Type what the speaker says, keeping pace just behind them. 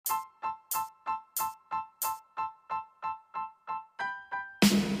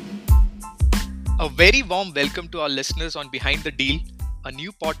A very warm welcome to our listeners on Behind the Deal, a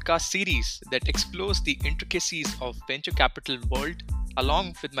new podcast series that explores the intricacies of venture capital world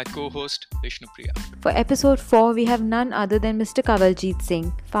along with my co-host Vishnu Priya. For episode 4, we have none other than Mr. Kavaljit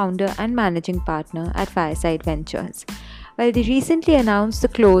Singh, founder and managing partner at Fireside Ventures. While they recently announced the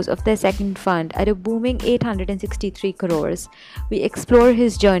close of their second fund at a booming 863 crores, we explore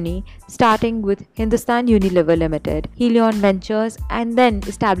his journey starting with Hindustan Unilever Limited, Helion Ventures, and then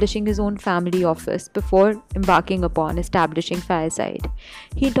establishing his own family office before embarking upon establishing Fireside.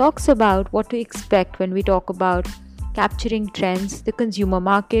 He talks about what to expect when we talk about capturing trends, the consumer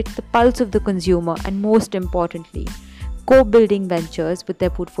market, the pulse of the consumer, and most importantly, co-building ventures with their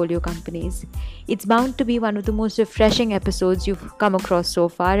portfolio companies. It's bound to be one of the most refreshing episodes you've come across so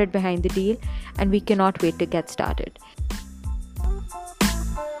far at Behind the Deal, and we cannot wait to get started.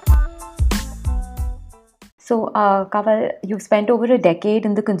 So, Kaval, you've spent over a decade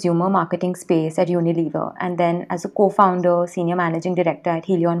in the consumer marketing space at Unilever and then as a co-founder, senior managing director at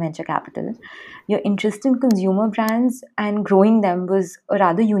Helion Venture Capital. Your interest in consumer brands and growing them was a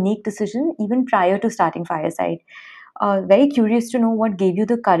rather unique decision even prior to starting Fireside. Very curious to know what gave you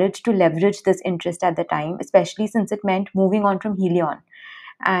the courage to leverage this interest at the time, especially since it meant moving on from Helion.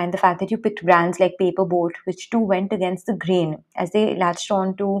 And the fact that you picked brands like Paperboat, which too went against the grain as they latched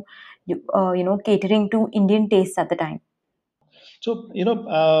on to, catering to Indian tastes at the time.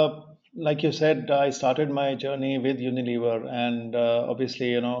 Like you said, I started my journey with Unilever, and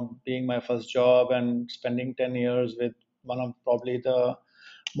obviously, being my first job and spending 10 years with one of probably the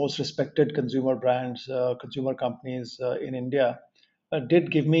most respected consumer brands, consumer companies in India,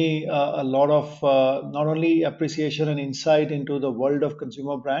 did give me a lot of not only appreciation and insight into the world of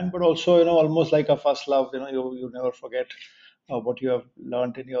consumer brand, but also, almost like a first love. You never forget what you have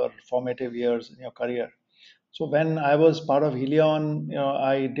learned in your formative years in your career. So when I was part of Helion,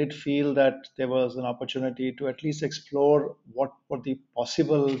 I did feel that there was an opportunity to at least explore what were the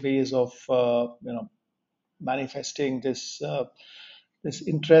possible ways of manifesting this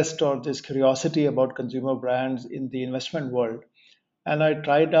interest or this curiosity about consumer brands in the investment world. And I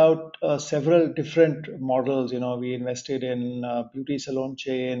tried out several different models. We invested in beauty salon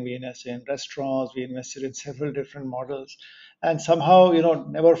chain, we invested in restaurants, we invested in several different models, and somehow,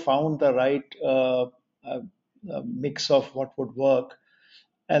 never found the right uh, mix of what would work.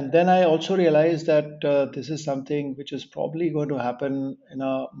 And then I also realized that this is something which is probably going to happen in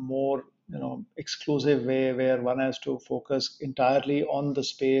a more exclusive way, where one has to focus entirely on the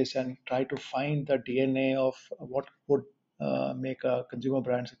space and try to find the DNA of what would make a consumer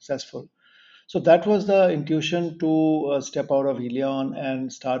brand successful. So that was the intuition to step out of Helion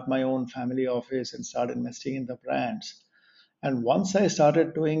and start my own family office and start investing in the brands. And once I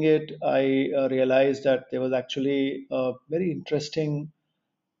started doing it, I realized that there was actually a very interesting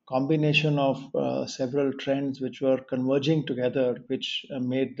combination of several trends which were converging together, which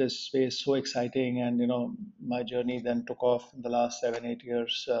made this space so exciting. And my journey then took off in the last 7 8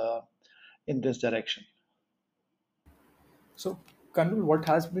 years in this direction. So,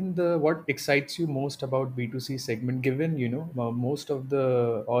 Kanwal, what excites you most about B2C segment? Given most of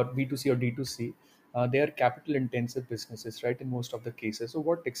the or B2C or D2C, they are capital intensive businesses, right? In most of the cases. So,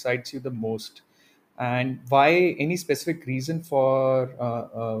 what excites you the most, and why? Any specific reason for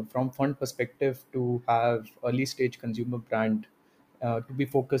from fund perspective to have early stage consumer brand to be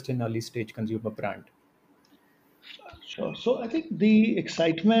focused in early stage consumer brand? Sure. So I think the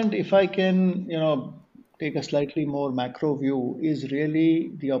excitement, if I can, take a slightly more macro view, is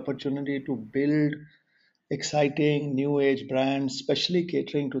really the opportunity to build exciting new age brands, especially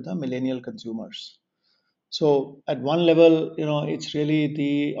catering to the millennial consumers. So at one level, it's really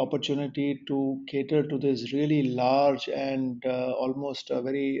the opportunity to cater to this really large and almost a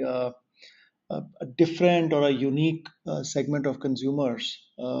very a different or a unique segment of consumers,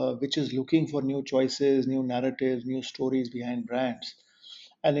 which is looking for new choices, new narratives, new stories behind brands.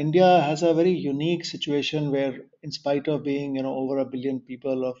 And India has a very unique situation where, in spite of being, over a billion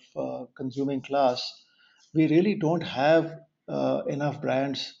people of consuming class, we really don't have enough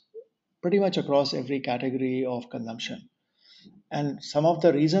brands pretty much across every category of consumption. And some of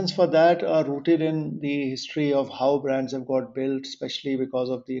the reasons for that are rooted in the history of how brands have got built, especially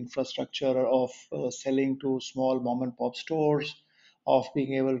because of the infrastructure of selling to small mom and pop stores, of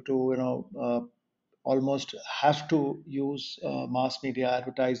being able to, almost have to use mass media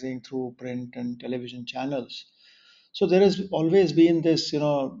advertising through print and television channels. So there has always been this,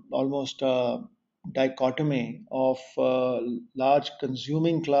 almost dichotomy of large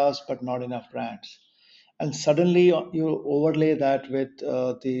consuming class but not enough brands. And suddenly you overlay that with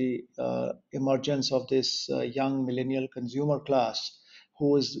the emergence of this young millennial consumer class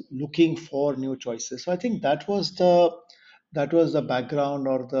who is looking for new choices. So I think that was the background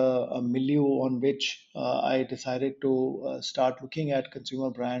or the milieu on which I decided to start looking at consumer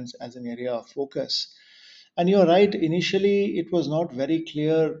brands as an area of focus. And you're right, initially it was not very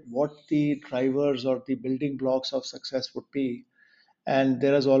clear what the drivers or the building blocks of success would be. And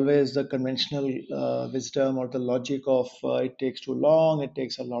there is always the conventional wisdom or the logic of it takes too long, it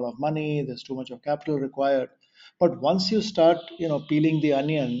takes a lot of money, there's too much of capital required. But once you start, peeling the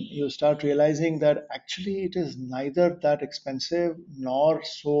onion, you start realizing that actually it is neither that expensive nor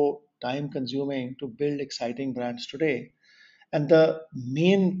so time consuming to build exciting brands today. And the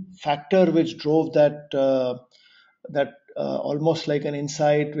main factor which drove that almost like an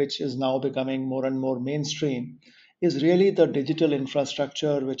insight which is now becoming more and more mainstream is really the digital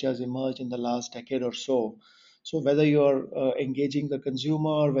infrastructure which has emerged in the last decade or so. So whether you are engaging the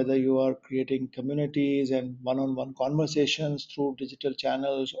consumer, whether you are creating communities and one-on-one conversations through digital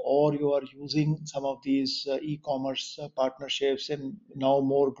channels, or you are using some of these e-commerce partnerships and now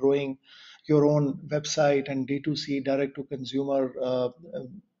more growing your own website and D2C, direct to consumer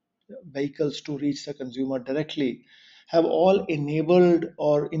vehicles to reach the consumer directly, have all enabled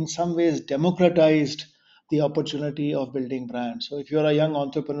or in some ways democratized the opportunity of building brands. So if you're a young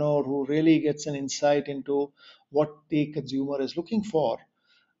entrepreneur who really gets an insight into what the consumer is looking for,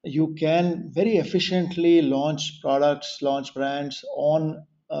 you can very efficiently launch products, launch brands on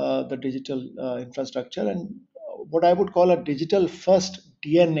the digital infrastructure, and what I would call a digital first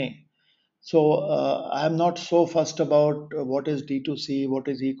DNA. So I'm not so fussed about what is D2C, what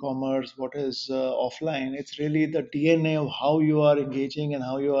is e-commerce, what is offline. It's really the DNA of how you are engaging and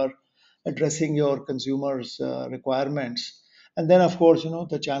how you are addressing your consumers' requirements. And then, of course,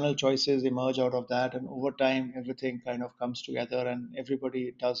 the channel choices emerge out of that, and over time, everything kind of comes together, and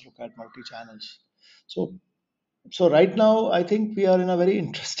everybody does look at multi-channels. So right now, I think we are in a very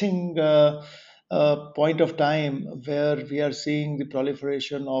interesting point of time where we are seeing the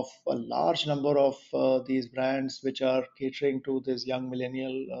proliferation of a large number of these brands which are catering to this young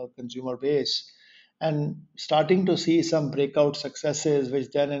millennial consumer base, and starting to see some breakout successes,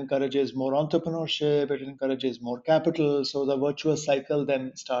 which then encourages more entrepreneurship, it encourages more capital. So the virtuous cycle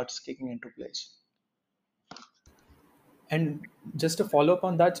then starts kicking into place. And just to follow up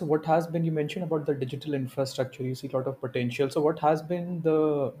on that, so what has been, you mentioned about the digital infrastructure, you see a lot of potential. So what has been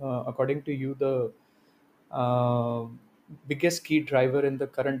according to you, the uh, biggest key driver in the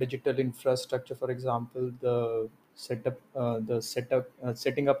current digital infrastructure? For example, setting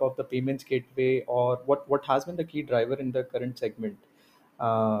up of the payments gateway, or what has been the key driver in the current segment?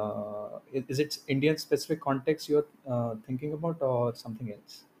 Is it Indian specific context you're thinking about, or something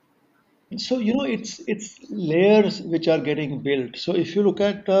else? So it's layers which are getting built. So if you look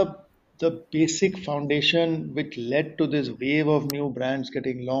at the basic foundation which led to this wave of new brands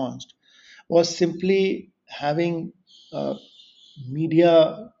getting launched, was simply having uh,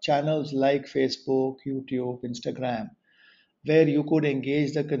 media channels like Facebook, YouTube, Instagram, where you could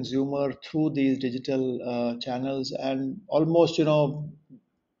engage the consumer through these digital channels and almost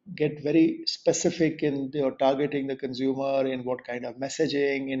get very specific in your targeting the consumer in what kind of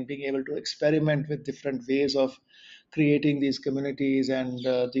messaging, in being able to experiment with different ways of creating these communities and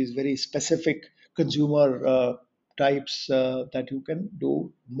these very specific consumer types that you can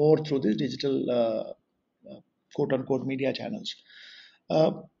do more through these digital quote unquote media channels.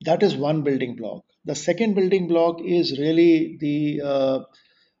 That is one building block. The second building block is really the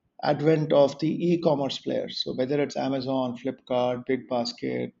advent of the e-commerce players. So whether it's Amazon, Flipkart, Big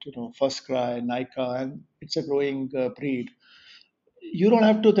Basket, FirstCry, Nykaa, and it's a growing breed. You don't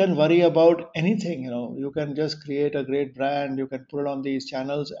have to then worry about anything. You can just create a great brand. You can put it on these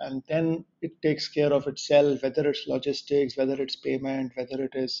channels, and then it takes care of itself. Whether it's logistics, whether it's payment, whether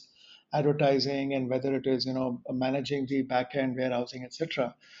it is advertising, and whether it is managing the back end warehousing,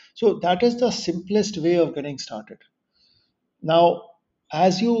 etc. So that is the simplest way of getting started. Now,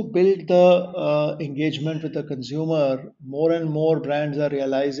 as you build the engagement with the consumer, more and more brands are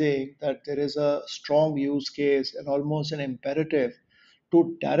realizing that there is a strong use case and almost an imperative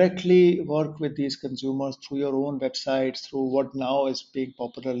to directly work with these consumers through your own websites, through what now is being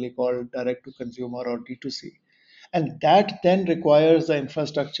popularly called direct to consumer or D2C. And that then requires the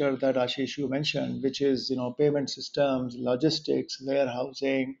infrastructure that Ashish you mentioned, which is payment systems, logistics,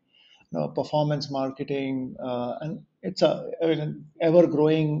 warehousing, performance marketing, and it's an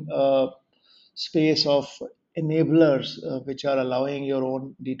ever-growing space of enablers which are allowing your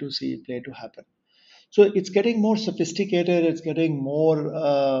own D2C play to happen. So it's getting more sophisticated. It's getting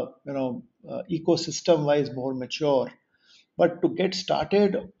more, ecosystem-wise more mature. But to get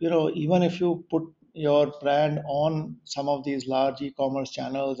started, even if you put your brand on some of these large e-commerce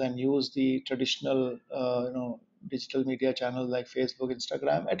channels and use the traditional, digital media channels like Facebook,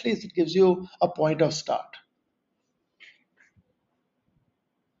 Instagram, at least it gives you a point of start.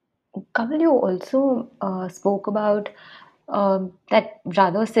 Kamal, you also spoke about that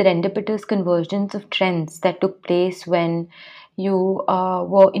rather serendipitous convergence of trends that took place when you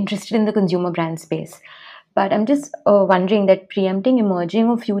were interested in the consumer brand space. But I'm just wondering that preempting emerging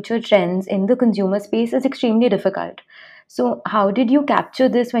or future trends in the consumer space is extremely difficult. So, how did you capture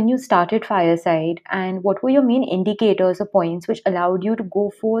this when you started Fireside, and what were your main indicators or points which allowed you to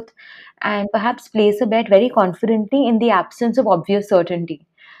go forth and perhaps place a bet very confidently in the absence of obvious certainty?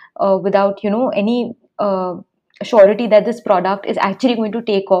 Without any surety that this product is actually going to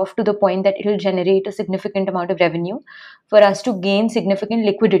take off to the point that it will generate a significant amount of revenue for us to gain significant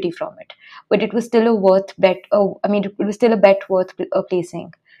liquidity from it, but it was still a worth bet. I mean, it was still a bet worth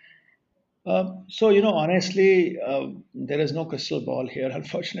placing. Honestly, there is no crystal ball here,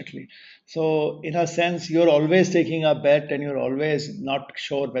 unfortunately. So, in a sense, you're always taking a bet and you're always not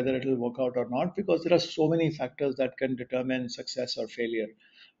sure whether it will work out or not because there are so many factors that can determine success or failure.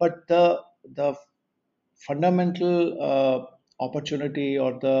 But the fundamental opportunity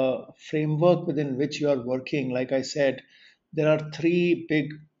or the framework within which you are working, like I said, there are three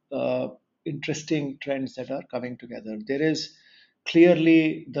big uh, interesting trends that are coming together. There is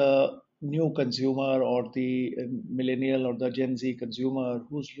clearly the new consumer or the millennial or the Gen Z consumer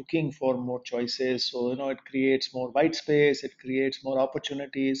who's looking for more choices. So, it creates more white space, it creates more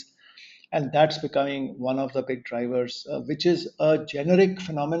opportunities, and that's becoming one of the big drivers, which is a generic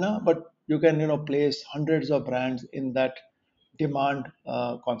phenomena, but you can place hundreds of brands in that demand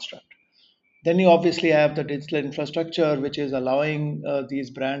construct. Then you obviously have the digital infrastructure, which is allowing these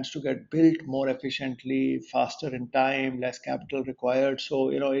brands to get built more efficiently, faster in time, less capital required. So,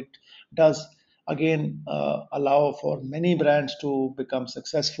 it does again allow for many brands to become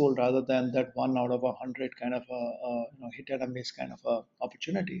successful rather than that one out of 100 kind of a hit and a miss kind of a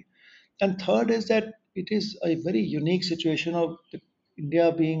opportunity. And third is that it is a very unique situation of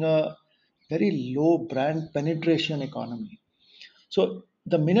India being a very low brand penetration economy. So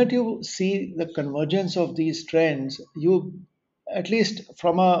the minute you see the convergence of these trends, you, at least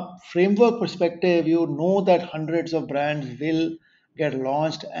from a framework perspective, you know that hundreds of brands will get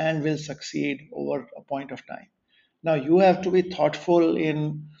launched and will succeed over a point of time. Now you have to be thoughtful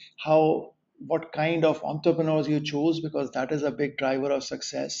in how, what kind of entrepreneurs you choose, because that is a big driver of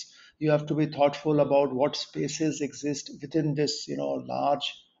success. You have to be thoughtful about what spaces exist within this,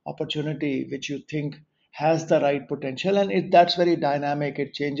 large opportunity which you think has the right potential, and that's very dynamic.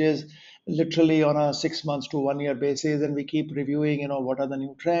 It changes literally on a 6 months to 1 year basis, and we keep reviewing, what are the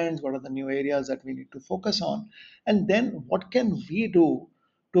new trends, what are the new areas that we need to focus on, and then what can we do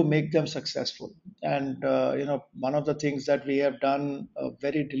to make them successful. And one of the things that we have done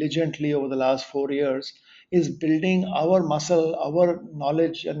very diligently over the last 4 years is building our muscle, our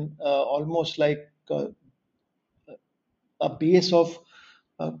knowledge, and almost like a base of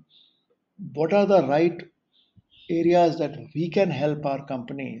uh, what are the right areas that we can help our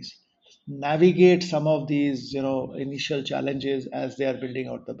companies navigate some of these initial challenges as they are building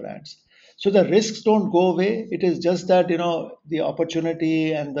out the brands. So the risks don't go away. It is just that the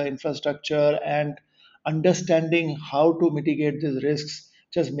opportunity and the infrastructure and understanding how to mitigate these risks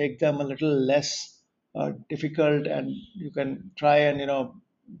just make them a little less difficult, and you can try and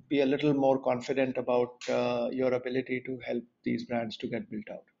be a little more confident about your ability to help these brands to get built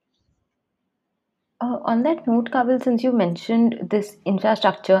out. On that note, Kavil, since you mentioned this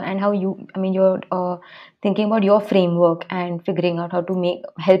infrastructure and how I mean, you're thinking about your framework and figuring out how to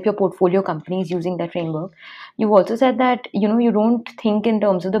help your portfolio companies using that framework. You also said that, you don't think in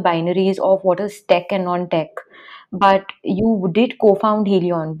terms of the binaries of what is tech and non-tech, but you did co-found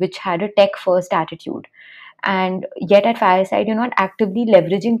Helion, which had a tech-first attitude. And yet at Fireside, you're not actively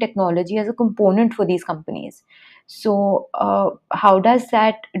leveraging technology as a component for these companies. So, how does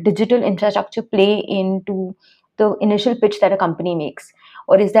that digital infrastructure play into the initial pitch that a company makes?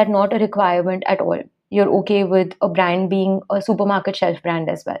 Or is that not a requirement at all? You're okay with a brand being a supermarket shelf brand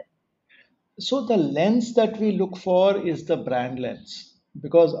as well? So the lens that we look for is the brand lens,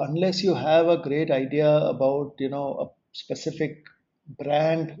 because unless you have a great idea about a specific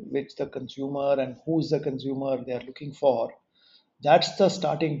brand which the consumer and who's the consumer they are looking for, that's the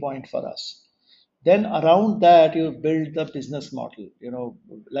starting point for us. Then around that you build the business model.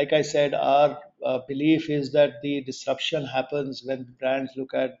 Like I said, our belief is that the disruption happens when brands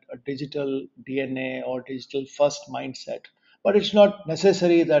look at a digital DNA or digital first mindset, but it's not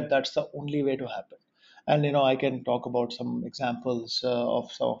necessary that that's the only way to happen. And I can talk about some examples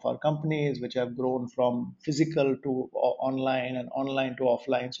of some of our companies which have grown from physical to online and online to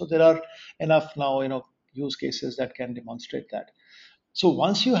offline. So there are enough now use cases that can demonstrate that. So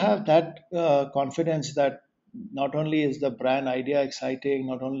once you have that confidence that not only is the brand idea exciting,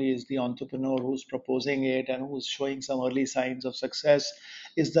 not only is the entrepreneur who's proposing it and who's showing some early signs of success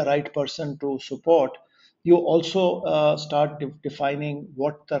is the right person to support, you also start defining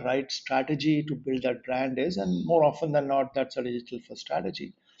what the right strategy to build that brand is. And more often than not, that's a digital first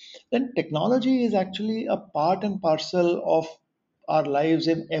strategy. Then technology is actually a part and parcel of our lives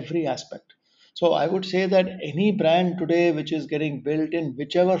in every aspect. So I would say that any brand today which is getting built in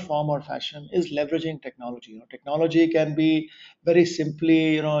whichever form or fashion is leveraging technology. Technology can be very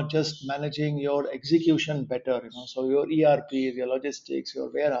simply, just managing your execution better. So your ERP, your logistics,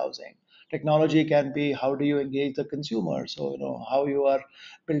 your warehousing. Technology can be how do you engage the consumer. So how you are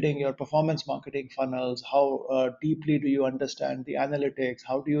building your performance marketing funnels, how deeply do you understand the analytics,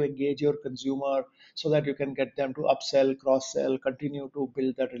 how do you engage your consumer so that you can get them to upsell, cross sell, continue to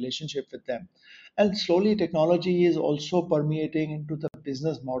build that relationship with them. And slowly technology is also permeating into the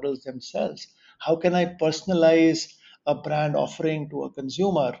business models themselves. How can I personalize a brand offering to a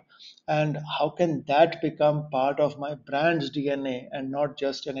consumer, and how can that become part of my brand's DNA and not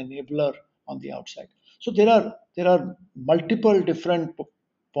just an enabler on the outside? So there are multiple different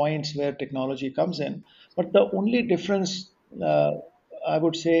points where technology comes in, but the only difference, uh, I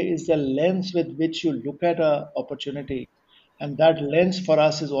would say, is the lens with which you look at a opportunity, and that lens for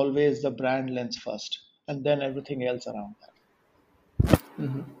us is always the brand lens first, and then everything else around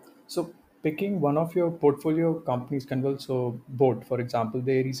that. So picking one of your portfolio companies, Kanwal, so Boat, for example,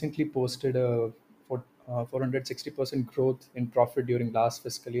 they recently posted a 460% growth in profit during last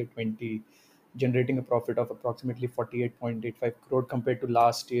fiscal year 20, generating a profit of approximately 48.85 crore compared to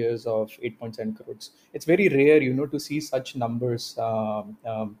last year's of 8.7 crores. It's very rare, to see such numbers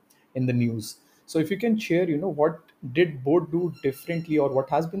in the news. So if you can share, what did Boat do differently, or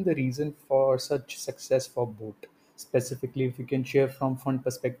what has been the reason for such success for Boat? Specifically, if you can share from fund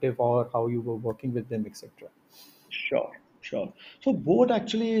perspective or how you were working with them, etc. Sure, sure. So boat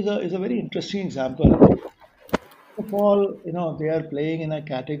actually is a very interesting example. First of all, they are playing in a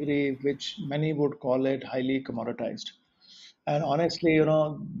category which many would call it highly commoditized. And honestly,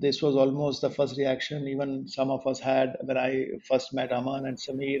 this was almost the first reaction even some of us had when I first met Aman and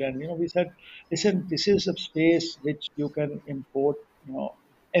Samir. And, we said, listen, this is a space which you can import,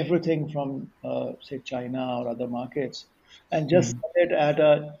 everything from, say, China or other markets and just Mhm. sell it at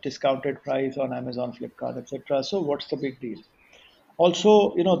a discounted price on Amazon, Flipkart, etc. So what's the big deal?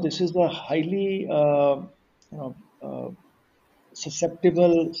 Also, this is a highly, you know,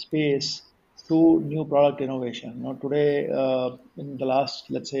 susceptible space to new product innovation. Today, in the last,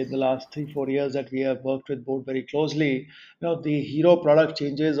 let's say, the last 3-4 years that we have worked with Board very closely, the hero product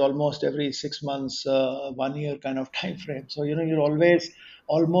changes almost every 6 months, 1 year kind of time frame. So you're always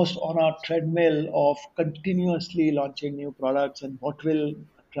almost on a treadmill of continuously launching new products and what will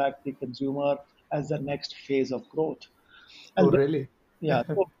attract the consumer as the next phase of growth. Oh, And really? yeah,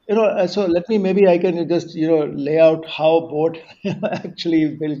 so let me maybe I can just lay out how Boat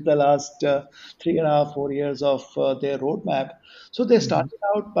actually built the last 3.5-4 years of their roadmap. So they Mhm. started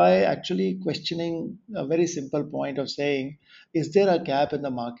out by actually questioning a very simple point of saying, is there a gap in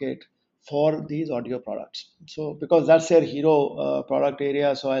the market for these audio products? So because that's their hero product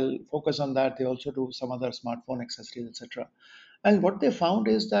area, so I'll focus on that. They also do some other smartphone accessories, etc. And what they found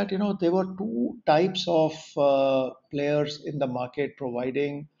is that there were two types of players in the market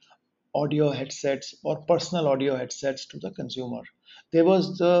providing audio headsets or personal audio headsets to the consumer. There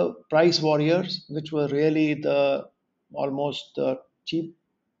was the price warriors, which were really the almost cheap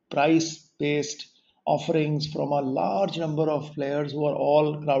price based offerings from a large number of players who are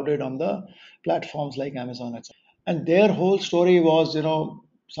all crowded on the platforms like Amazon, etc. And their whole story was,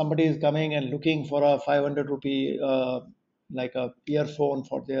 somebody is coming and looking for a 500 rupee like a earphone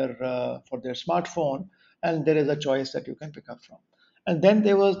for their smartphone, and there is a choice that you can pick up from. And then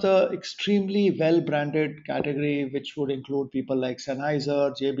there was the extremely well branded category, which would include people like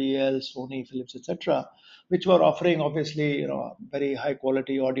Sennheiser, JBL, Sony, Philips, etc., which were offering obviously very high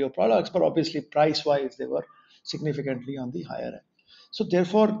quality audio products, but obviously price wise they were significantly on the higher end. So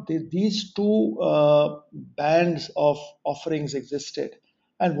therefore, these two bands of offerings existed,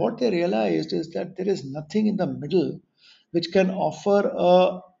 and what they realized is that there is nothing in the middle which can offer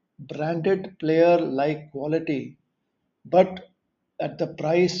a branded player like quality, but at the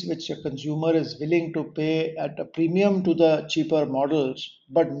price which a consumer is willing to pay at a premium to the cheaper models,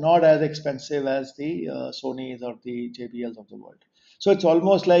 but not as expensive as the Sonys or the JBLs of the world. So it's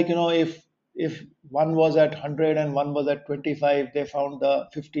almost like if if one was at 100 and one was at 25, they found the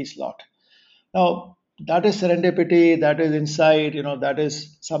 50 slot. Now, that is serendipity, that is insight, that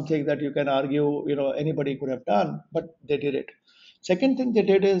is something that you can argue, anybody could have done, but they did it. Second thing they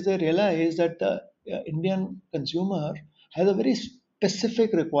did is they realized that the Indian consumer has a very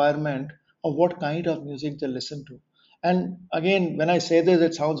specific requirement of what kind of music they listen to. And again, when I say this,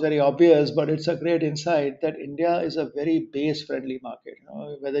 it sounds very obvious, but it's a great insight that India is a very bass friendly market.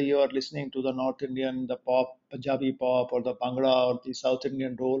 Whether you are listening to the North Indian, the pop, Punjabi pop, or the Bhangra, or the South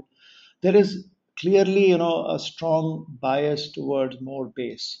Indian roll, there is clearly a strong bias towards more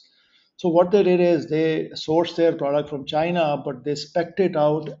bass. So what they did is they sourced their product from China, but they spec'd it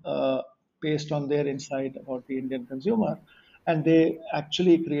out based on their insight about the Indian consumer, and they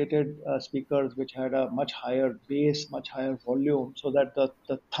actually created speakers which had a much higher bass, much higher volume, so that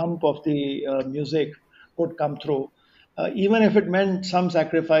the thump of the music could come through, even if it meant some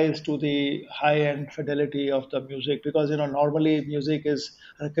sacrifice to the high end fidelity of the music, because normally music is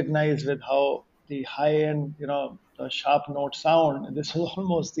recognized with how the high end, the sharp note sound, and this was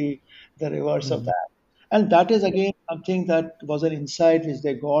almost the reverse of Mm. that. And that is again something that was an insight which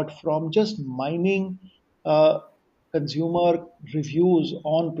they got from just mining uh, consumer reviews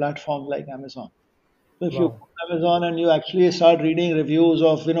on platforms like Amazon. So if you Wow. go to Amazon and you actually start reading reviews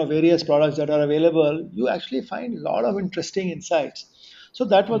of various products that are available, you actually find a lot of interesting insights. So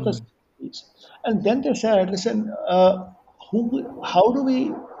that was the Mm. second piece. And then they said, listen, how do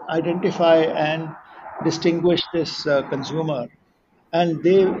we identify and distinguish this consumer? And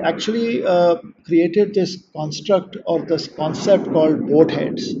they actually created this construct or this concept called boat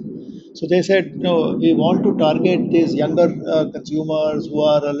heads. So they said, no, we want to target these younger consumers who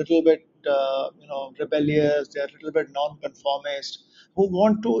are a little bit, rebellious, they're a little bit non-conformist, who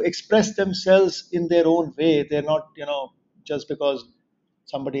want to express themselves in their own way. They're not, just because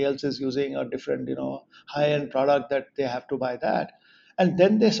somebody else is using a different, high-end product that they have to buy that. And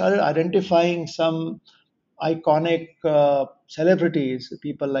then they started identifying some iconic celebrities,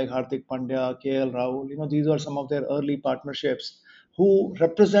 people like Hardik Pandya, KL Rahul. These are some of their early partnerships who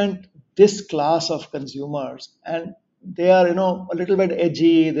represent this class of consumers, and they are, a little bit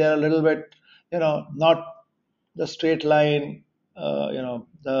edgy. They are a little bit, not the straight line,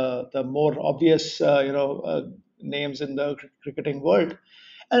 the more obvious, names in the cricketing world,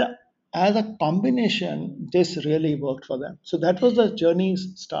 and as a combination, this really worked for them. So that was the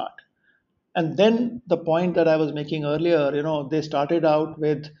journey's start. And then the point that I was making earlier, they started out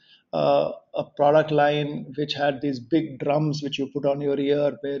with a product line which had these big drums which you put on your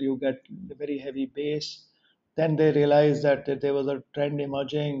ear where you get the very heavy bass. Then they realized that there was a trend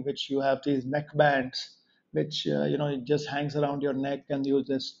emerging which you have these neck bands which it just hangs around your neck, and you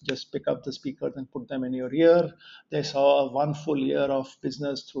just pick up the speakers and put them in your ear. They saw a one full year of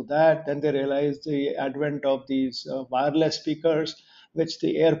business through that. Then they realized the advent of these wireless speakers which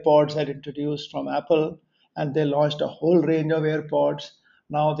the AirPods had introduced from Apple, and they launched a whole range of AirPods.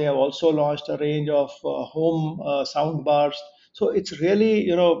 Now they have also launched a range of home sound bars. So it's really,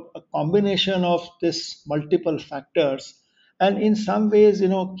 a combination of this multiple factors, and in some ways,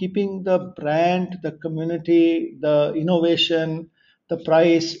 keeping the brand, the community, the innovation, the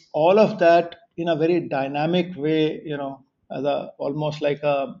price, all of that in a very dynamic way, as a almost like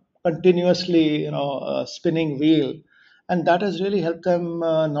a continuously, spinning wheel. And that has really helped them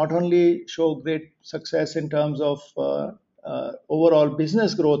not only show great success in terms of overall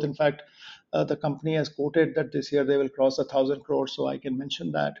business growth. In fact, the company has quoted that this year they will cross 1,000 crores, so I can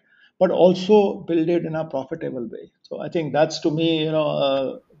mention that, but also build it in a profitable way. So I think that's, to me,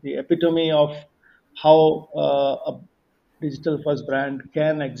 the epitome of how a digital first brand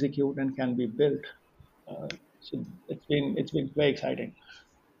can execute and can be built. Uh, so it's been very exciting.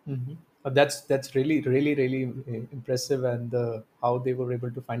 Mhm. That's really impressive, and how they were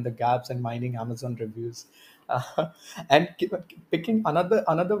able to find the gaps and mining Amazon reviews, uh, and picking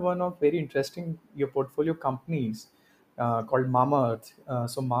another one of very interesting your portfolio companies called Mama Earth.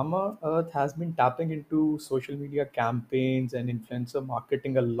 So Mama Earth has been tapping into social media campaigns and influencer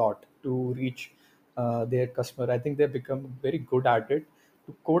marketing a lot to reach their customer. I think they've become very good at it.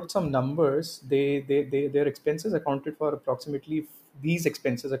 To quote some numbers, their expenses accounted for approximately these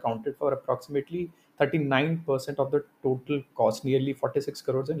expenses accounted for approximately 39% of the total cost, nearly 46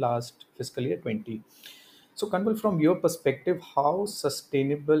 crores in last fiscal year 20. So, Kanwal, from your perspective, how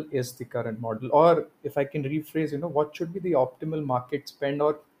sustainable is the current model? Or if I can rephrase, what should be the optimal market spend,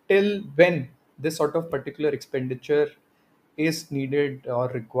 or till when this sort of particular expenditure is needed or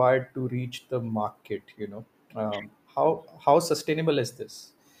required to reach the market? How sustainable is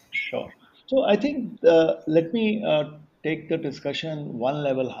this? Sure. So I think let me take the discussion one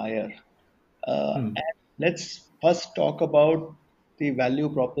level higher. Hmm. And let's first talk about the value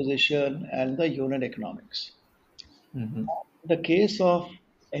proposition and the unit economics. Hmm. In the case of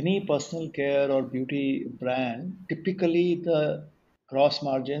any personal care or beauty brand, typically the gross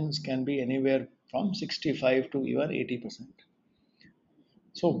margins can be anywhere from 65 to even 80%.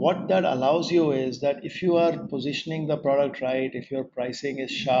 So what that allows you is that if you are positioning the product right, if your pricing is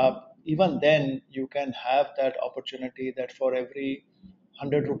sharp, even then you can have that opportunity that for every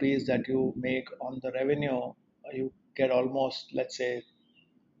 100 rupees that you make on the revenue, you get almost, let's say,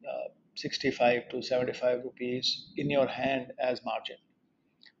 65 to 75 rupees in your hand as margin.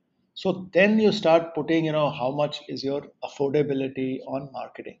 So then you start putting, how much is your affordability on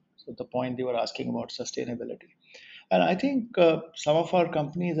marketing. So the point you were asking about sustainability. And I think some of our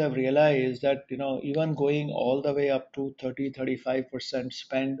companies have realized that, even going all the way up to 30-35%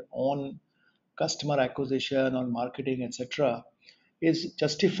 spend on customer acquisition, on marketing, etc., is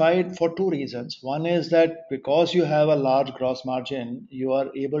justified for two reasons. One is that because you have a large gross margin, you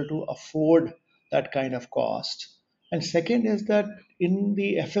are able to afford that kind of cost. And second is that in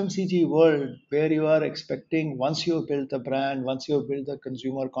the FMCG world, where you are expecting once you build the brand, once you build the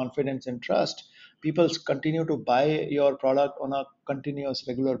consumer confidence and trust, people continue to buy your product on a continuous,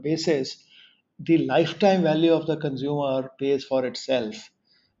 regular basis. The lifetime value of the consumer pays for itself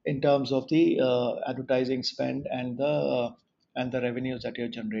in terms of the advertising spend and the revenues that you're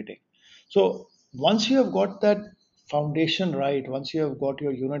generating. So once you have got that foundation right, once you have got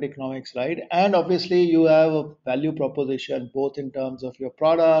your unit economics right, and obviously you have a value proposition both in terms of your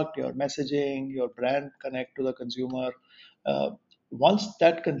product, your messaging, your brand connect to the consumer. Uh, Once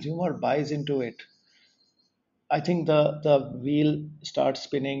that consumer buys into it, I think the wheel starts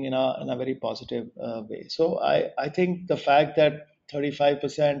spinning in a very positive way. So I think the fact that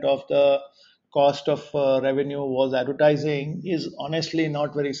 35% of the cost of revenue was advertising is honestly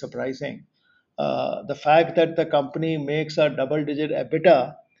not very surprising. The fact that the company makes a double-digit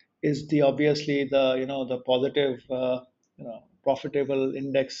EBITDA is the obviously the positive profitable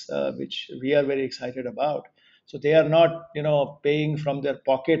index which we are very excited about. So they are not paying from their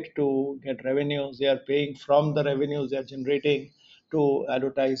pocket to get revenues. They are paying from the revenues they are generating to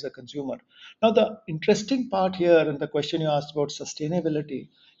advertise the consumer. Now the interesting part here, and the question you asked about sustainability,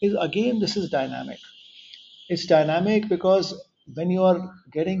 is again this is dynamic. It's dynamic because when you are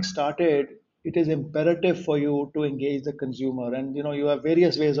getting started, it is imperative for you to engage the consumer, and you have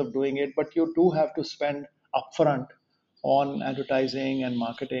various ways of doing it, but you do have to spend upfront on advertising and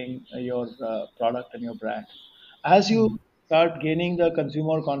marketing your product and your brand. As you start gaining the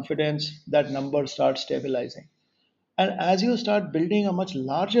consumer confidence, that number starts stabilizing. And as you start building a much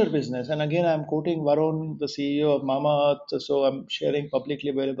larger business, and again, I'm quoting Varun, the CEO of Mamaearth, so I'm sharing publicly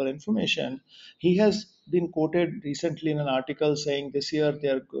available information. He has been quoted recently in an article saying this year they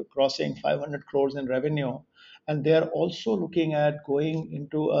are crossing 500 crores in revenue, and they are also looking at going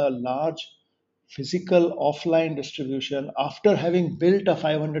into a large physical offline distribution after having built a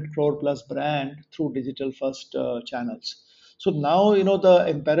 500 crore plus brand through digital first channels. So now, the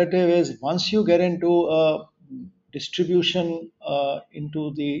imperative is once you get into a distribution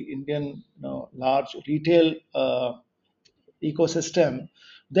into the Indian large retail ecosystem,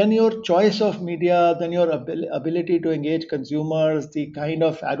 then your choice of media, then your ability to engage consumers, the kind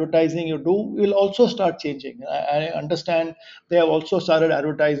of advertising you do will also start changing. I understand they have also started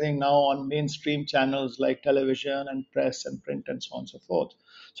advertising now on mainstream channels like television and press and print and so on and so forth.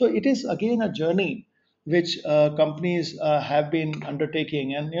 So it is again a journey which companies have been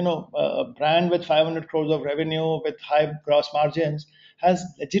undertaking. And a brand with 500 crores of revenue with high gross margins has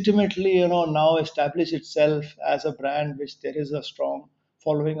legitimately now established itself as a brand which there is a strong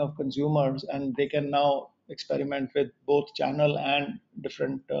following of consumers, and they can now experiment with both channel and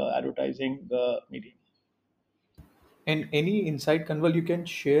different advertising medium. And any insight, Kanwal, you can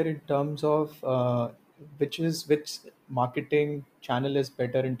share in terms of which marketing channel is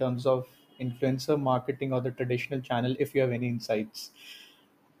better in terms of influencer marketing or the traditional channel, if you have any insights.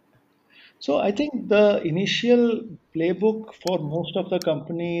 So I think the initial playbook for most of the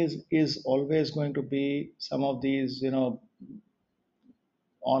companies is always going to be some of these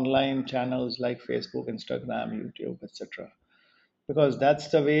online channels like Facebook, Instagram, YouTube, etc., because that's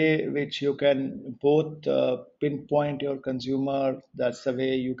the way which you can both pinpoint your consumer. That's the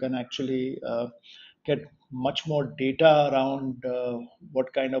way you can actually get much more data around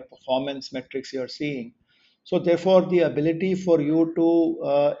what kind of performance metrics you're seeing. So therefore the ability for you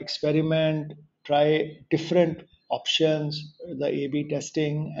to experiment, try different options, the A B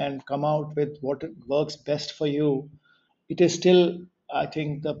testing, and come out with what works best for you, it is still I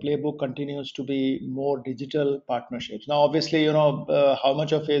think the playbook continues to be more digital partnerships. Now, obviously, how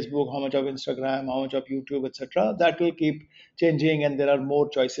much of Facebook, how much of Instagram, how much of YouTube, etc. That will keep changing, and there are more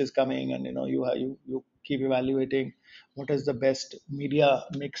choices coming, and you keep evaluating what is the best media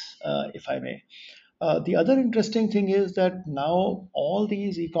mix, if I may. The other interesting thing is that now all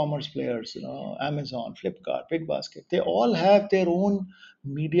these e-commerce players, Amazon, Flipkart, BigBasket, they all have their own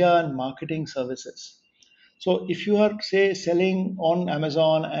media and marketing services. So if you are, say, selling on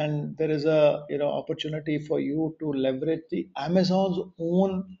Amazon, and there is a opportunity for you to leverage the Amazon's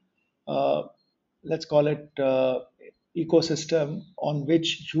own, uh, let's call it, ecosystem on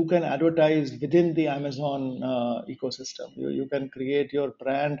which you can advertise within the Amazon ecosystem. You can create your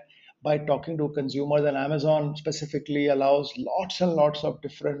brand by talking to consumers, and Amazon specifically allows lots and lots of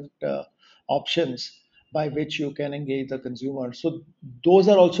different options by which you can engage the consumer. So those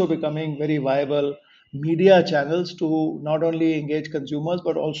are also becoming very viable media channels to not only engage consumers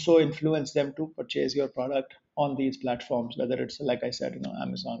but also influence them to purchase your product on these platforms, whether it's, like I said,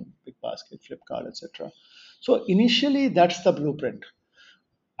 Amazon, Big Basket, Flipkart, etc. So initially, that's the blueprint.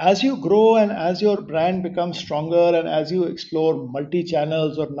 As you grow and as your brand becomes stronger and as you explore multi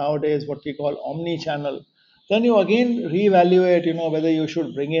channels, or nowadays what we call omni channel, then you again reevaluate, whether you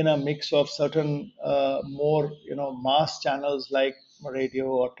should bring in a mix of certain more, mass channels like radio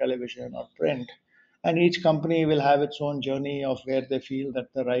or television or print. And each company will have its own journey of where they feel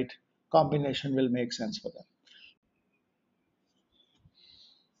that the right combination will make sense for them.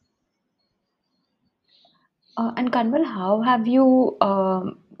 And Kanwal, how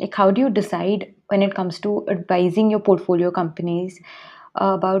do you decide when it comes to advising your portfolio companies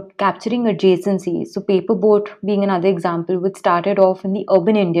about capturing adjacencies? So, Paperboat being another example, which started off in the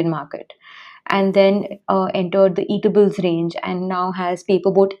urban Indian market and then entered the eatables range and now has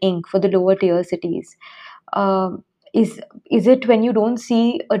Paperboat Inc. for the lower tier cities. Um is it when you don't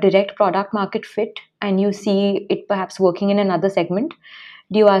see a direct product market fit and you see it perhaps working in another segment?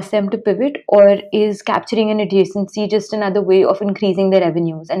 Do you ask them to pivot, or is capturing an adjacency just another way of increasing their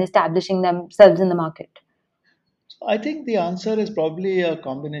revenues and establishing themselves in the market? I think the answer is probably a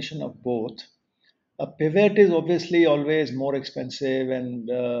combination of both. A pivot is obviously always more expensive and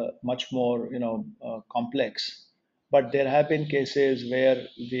much more, complex. But there have been cases where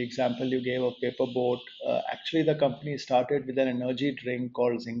the example you gave of Paperboat, actually the company started with an energy drink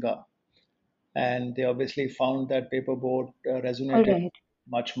called Zynga, and they obviously found that Paperboat All resonated right.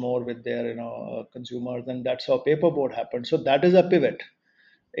 much more with their, consumers, and that's how Paperboat happened. So that is a pivot.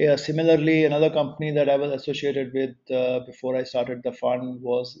 Yeah, similarly, another company that I was associated with before I started the fund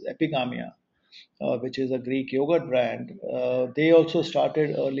was Epigamia, which is a Greek yogurt brand. They also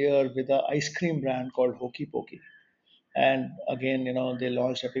started earlier with an ice cream brand called Hokey Pokey. And again, they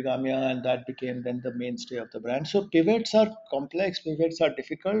launched Epigamia, and that became then the mainstay of the brand. So pivots are complex, pivots are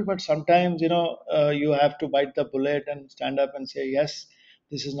difficult, but sometimes, you have to bite the bullet and stand up and say, yes,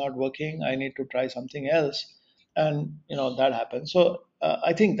 this is not working. I need to try something else. And, that happens. So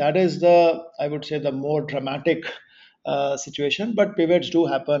I think that is I would say, the more dramatic situation, but pivots do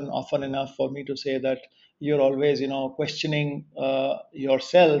happen often enough for me to say that you're always, questioning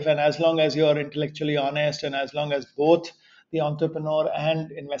yourself, and as long as you're intellectually honest, and as long as both the entrepreneur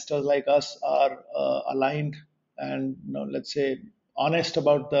and investors like us are aligned, and, let's say, honest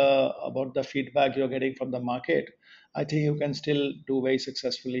about the feedback you're getting from the market, I think you can still do very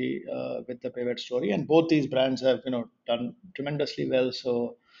successfully with the pivot story. And both these brands have, done tremendously well.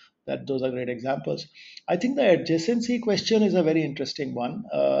 So that those are great examples. I think the adjacency question is a very interesting one.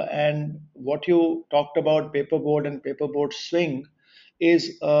 And what you talked about, Paperboard and Paperboard Swing,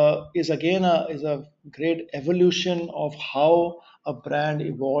 is again a great evolution of how a brand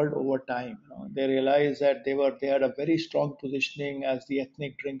evolved over time. They realized that they had a very strong positioning as the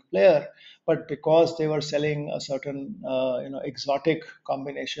ethnic drink player, but because they were selling a certain exotic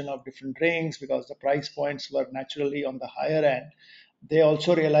combination of different drinks, because the price points were naturally on the higher end, they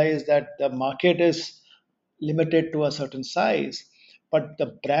also realize that the market is limited to a certain size, but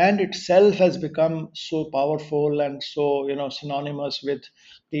the brand itself has become so powerful and so, synonymous with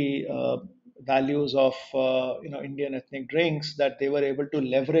the values of Indian ethnic drinks, that they were able to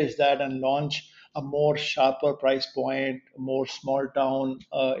leverage that and launch a more sharper price point, more small town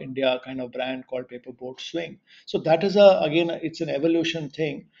India kind of brand called Paperboat Swing. So that is again, it's an evolution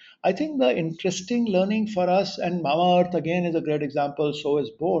thing. I think the interesting learning for us, and Mamaearth again is a great example, so is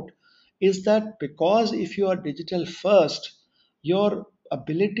Boat, is that because if you are digital first, your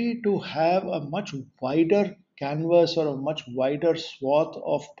ability to have a much wider canvas or a much wider swath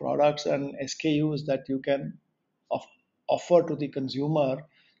of products and SKUs that you can offer to the consumer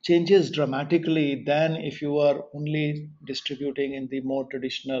changes dramatically than if you are only distributing in the more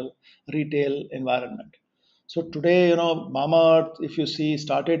traditional retail environment. So today, Mama Earth, if you see,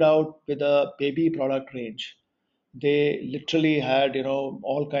 started out with a baby product range. They literally had,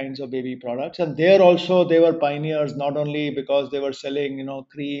 all kinds of baby products, and there also they were pioneers, not only because they were selling,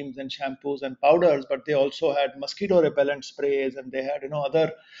 creams and shampoos and powders, but they also had mosquito repellent sprays, and they had,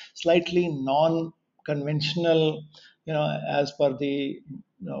 other slightly non-conventional, as per the,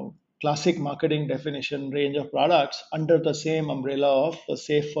 classic marketing definition range of products under the same umbrella of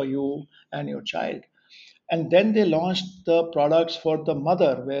safe for you and your child. And then they launched the products for the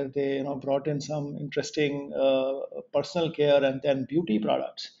mother, where they, brought in some interesting personal care and then beauty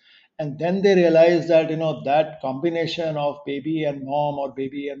products. And then they realized that, that combination of baby and mom, or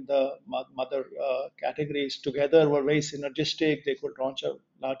baby and the mother categories together, were very synergistic. They could launch a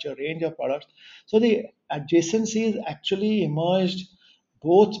larger range of products. So the adjacencies actually emerged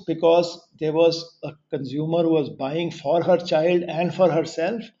both because there was a consumer who was buying for her child and for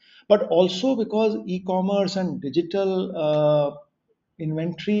herself, but also because e-commerce and digital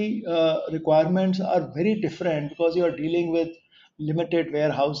inventory requirements are very different, because you are dealing with limited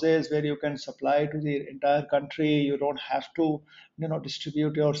warehouses where you can supply to the entire country. You don't have to,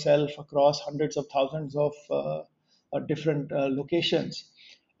 distribute yourself across hundreds of thousands of different locations.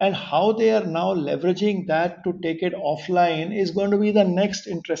 And how they are now leveraging that to take it offline is going to be the next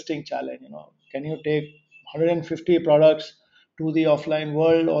interesting challenge. Can you take 150 products to the offline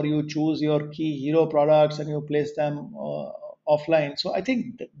world, or you choose your key hero products and you place them offline? So I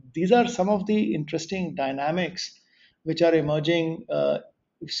think these are some of the interesting dynamics which are emerging,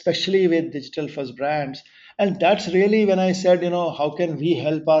 especially with digital first brands. And that's really when I said, how can we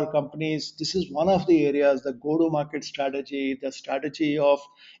help our companies? This is one of the areas: the go to market strategy, the strategy of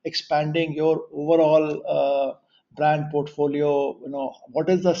expanding your overall brand portfolio. What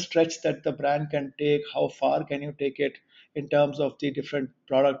is the stretch that the brand can take? How far can you take it in terms of the different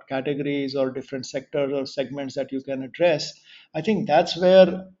product categories or different sectors or segments that you can address? I think that's where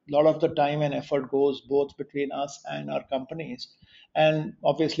a lot of the time and effort goes, both between us and our companies. And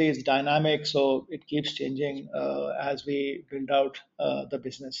obviously, it's dynamic, so it keeps changing as we build out the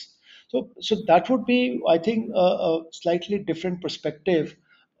business. So that would be, I think, a slightly different perspective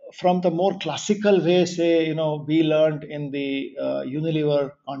from the more classical way, say, we learned in the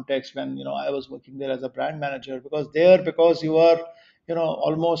Unilever context when, I was working there as a brand manager. Because you are,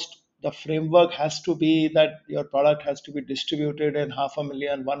 almost, the framework has to be that your product has to be distributed in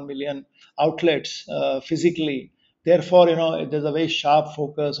 500,000, 1 million outlets physically. Therefore, there's a very sharp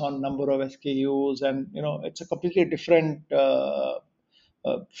focus on number of SKUs, and it's a completely different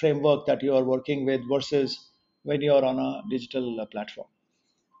framework that you are working with versus when you are on a digital platform.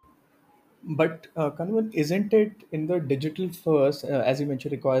 But Kanwan, isn't it in the digital first, as you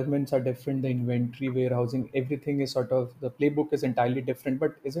mentioned, requirements are different, the inventory, warehousing, everything is sort of, the playbook is entirely different.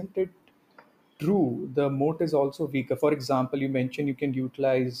 But isn't it true, the moat is also weaker? For example, you mentioned you can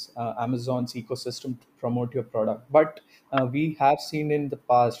utilize Amazon's ecosystem to promote your product, but we have seen in the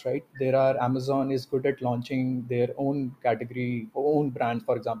past, right? There are, Amazon is good at launching their own category, own brand.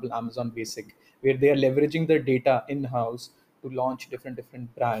 For example, Amazon Basic, where they are leveraging their data in house to launch different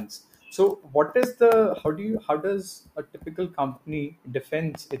brands. So, what is the how does a typical company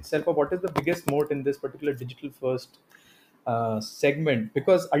defends itself, or what is the biggest moat in this particular digital first segment?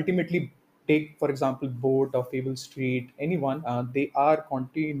 Because ultimately, take for example Boat or Fable Street, anyone, they are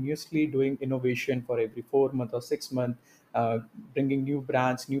continuously doing innovation for every 4 month or 6 month, bringing new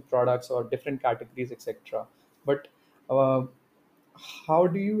brands, new products, or different categories, etc. But uh, how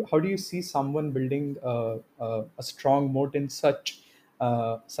do you see someone building a strong moat in such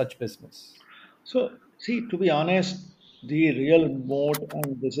business? So, see, to be honest, the real mode,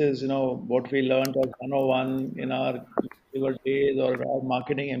 and this is, what we learned as 101 in our days or our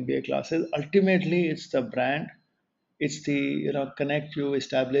marketing MBA classes. Ultimately, it's the brand. It's the, connect you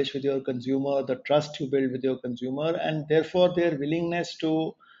establish with your consumer, the trust you build with your consumer, and therefore their willingness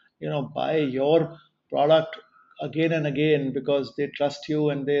to, buy your product again and again, because they trust you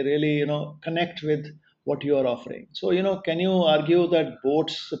and they really, connect with what you are offering. So, can you argue that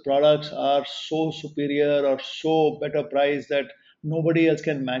Boat's products are so superior or so better priced that nobody else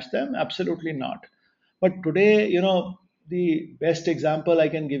can match them? Absolutely not. But today, the best example I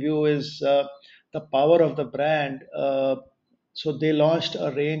can give you is the power of the brand. So they launched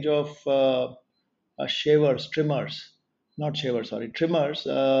a range of shavers, trimmers, not shavers, sorry, trimmers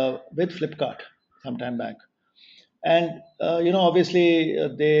with Flipkart some time back. And obviously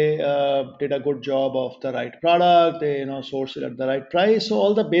they did a good job of the right product. They sourced it at the right price, so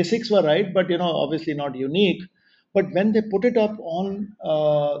all the basics were right, but obviously not unique. But when they put it up on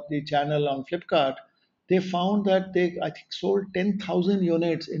the channel on Flipkart, they found that they, I think, sold 10,000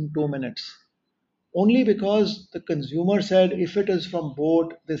 units in 2 minutes, only because the consumer said, if it is from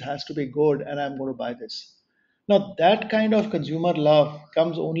boat, this has to be good and I'm going to buy this. Now, that kind of consumer love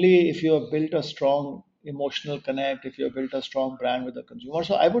comes only if you have built a strong emotional connect, if you have built a strong brand with the consumer.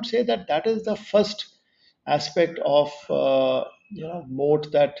 So I would say that that is the first aspect of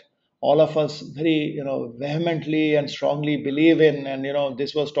moat that all of us very vehemently and strongly believe in. And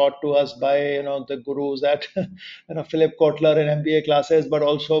this was taught to us by the gurus at Philip Kotler in MBA classes, but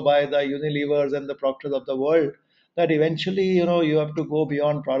also by the Unilevers and the Proctors of the world, that eventually you have to go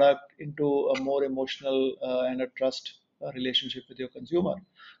beyond product into a more emotional and a trust relationship with your consumer.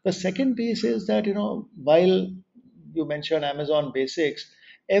 The second piece is that while you mentioned Amazon basics,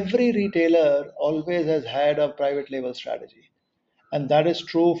 every retailer always has had a private label strategy, and that is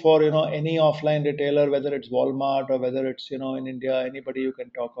true for any offline retailer, whether it's Walmart or whether it's in India, anybody you can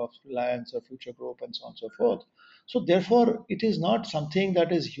talk of, Reliance or Future Group and so on and so forth. So therefore it is not something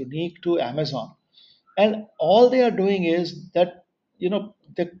that is unique to Amazon. And all they are doing is that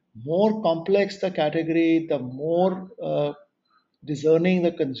the more complex the category, the more discerning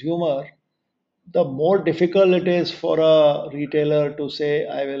the consumer, the more difficult it is for a retailer to say,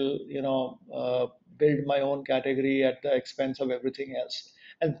 I will, build my own category at the expense of everything else.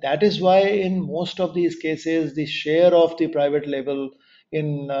 And that is why, in most of these cases, the share of the private label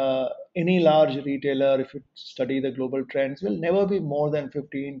in any large retailer, if you study the global trends, will never be more than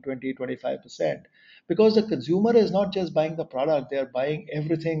 15, 20, 25%. Because the consumer is not just buying the product, they are buying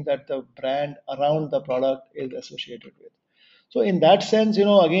everything that the brand around the product is associated with. So in that sense,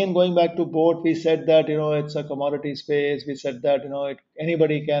 again going back to boat, we said that it's a commodity space. We said that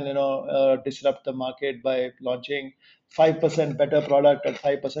anybody can disrupt the market by launching 5% better product at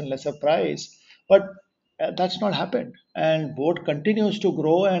 5% lesser price. But that's not happened, and boat continues to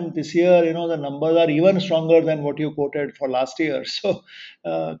grow. And this year, the numbers are even stronger than what you quoted for last year. So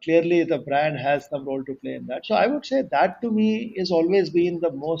clearly, the brand has some role to play in that. So I would say that to me is always been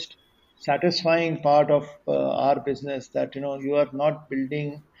the most satisfying part of our business, that you are not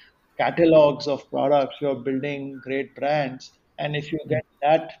building catalogs of products, you are building great brands. And if you get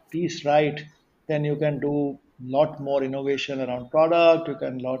that piece right, then you can do lot more innovation around product, you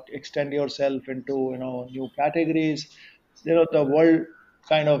can lot extend yourself into new categories. The world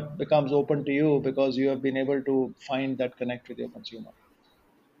kind of becomes open to you because you have been able to find that connect with your consumer.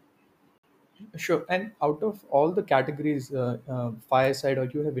 Sure. And out of all the categories, Fireside, or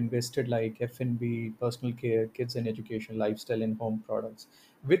you have invested like F&B, personal care, kids and education, lifestyle, and home products.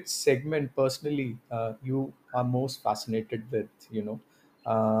 Which segment personally you are most fascinated with?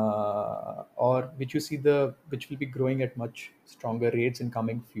 Or which you see which will be growing at much stronger rates in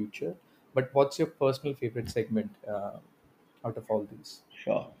coming future. But what's your personal favorite segment out of all these?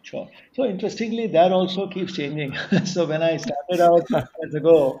 Sure, sure. So interestingly, that also keeps changing. So when I started out 6 years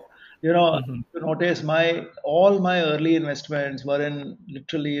ago, Mhm. to notice all my early investments were in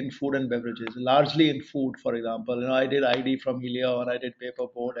literally in food and beverages, largely in food. For example, I did ID from Helion, I did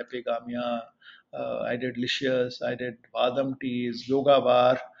Paperboard, Epigamia, I did Licious, I did Badam teas, Yoga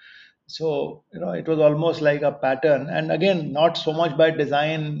Bar. So it was almost like a pattern, and again, not so much by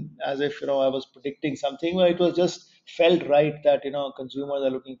design as if I was predicting something, but it was just felt right that consumers are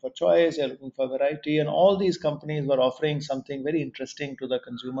looking for choice, they're looking for variety, and all these companies were offering something very interesting to the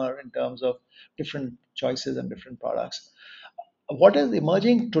consumer in terms of different choices and different products. What is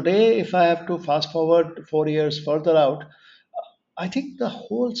emerging today, if I have to fast forward 4 years further out, I think the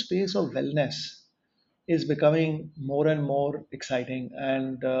whole space of wellness is becoming more and more exciting.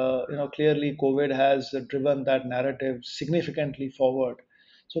 And clearly COVID has driven that narrative significantly forward.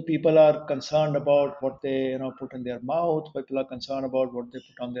 So people are concerned about what they put in their mouth, people are concerned about what they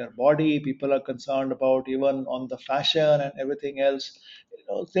put on their body, people are concerned about even on the fashion and everything else.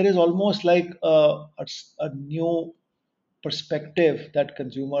 There is almost like a new perspective that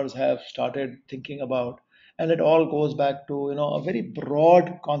consumers have started thinking about, and it all goes back to a very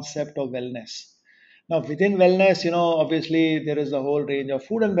broad concept of wellness. Now, within wellness, obviously there is a whole range of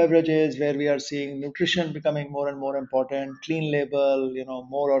food and beverages where we are seeing nutrition becoming more and more important, clean label,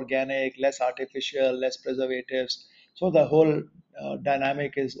 more organic, less artificial, less preservatives. So the whole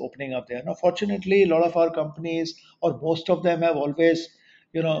dynamic is opening up there. Now, fortunately, a lot of our companies, or most of them, have always,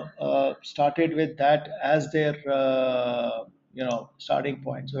 started with that as their, starting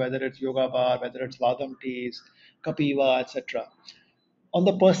point. So whether it's Yoga Bar, whether it's Vadam teas, Kapiva, etc. On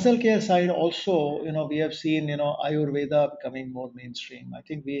the personal care side also, we have seen Ayurveda becoming more mainstream. I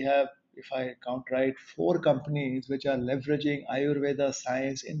think we have, if I count right, four companies which are leveraging Ayurveda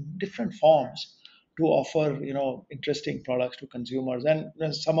science in different forms to offer interesting products to consumers. And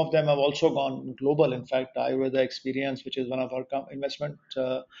some of them have also gone global. In fact, Ayurveda Experience, which is one of our investment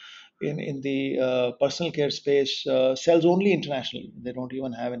in the personal care space, sells only internationally. They don't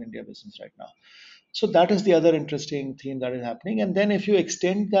even have an India business right now. So that is the other interesting theme that is happening. And then if you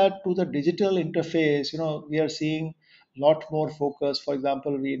extend that to the digital interface, we are seeing a lot more focus. For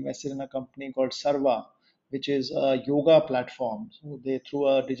example, we invested in a company called Sarva, which is a yoga platform. So they, through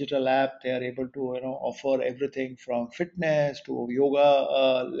a digital app, they are able to offer everything from fitness to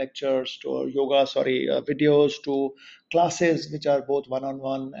yoga lectures to yoga, sorry, videos to classes, which are both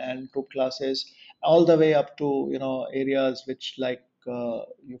one-on-one and group classes, all the way up to areas which like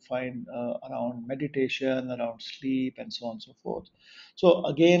you find around meditation, around sleep, and so on and so forth. So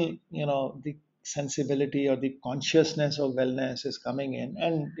again, the sensibility or the consciousness of wellness is coming in,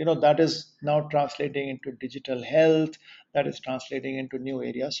 and that is now translating into digital health, that is translating into new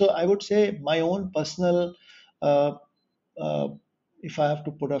areas. So I would say my own personal, uh, uh, if I have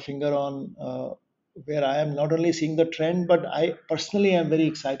to put a finger on where I am not only seeing the trend, but I personally am very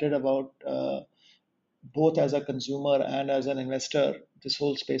excited about both as a consumer and as an investor, this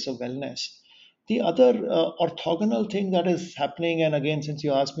whole space of wellness. The other orthogonal thing that is happening, and again, since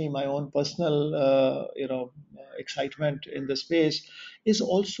you asked me my own personal, excitement in the space, is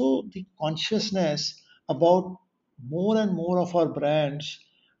also the consciousness about more and more of our brands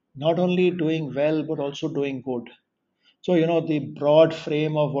not only doing well but also doing good. So, the broad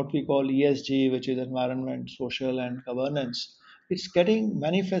frame of what we call ESG, which is environment, social, and governance, it's getting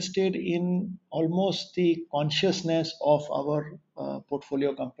manifested in almost the consciousness of our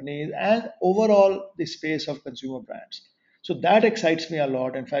portfolio companies and overall the space of consumer brands. So that excites me a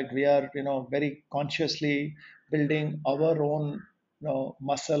lot. In fact, we are, very consciously building our own,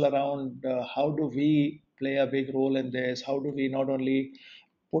 muscle around how do we play a big role in this? How do we not only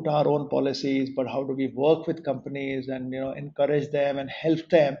put our own policies, but how do we work with companies and encourage them and help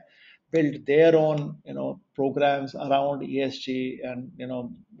them build their own programs around ESG, and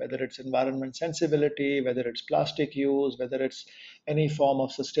whether it's environment sensibility, whether it's plastic use, whether it's any form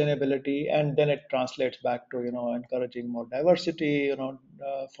of sustainability, and then it translates back to encouraging more diversity,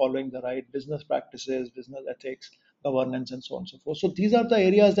 following the right business practices, business ethics, governance, and so on and so forth. So these are the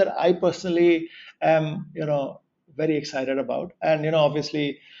areas that I personally am very excited about. And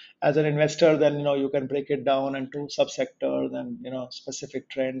obviously, as an investor, then you can break it down into subsectors and specific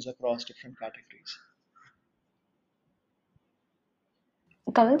trends across different categories.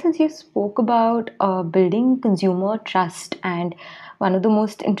 Kaval, since you spoke about building consumer trust, and one of the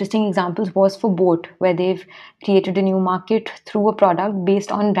most interesting examples was for Boat, where they've created a new market through a product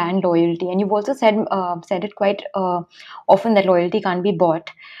based on brand loyalty. And you've also said it quite often that loyalty can't be bought.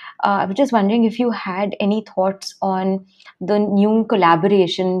 I was just wondering if you had any thoughts on the new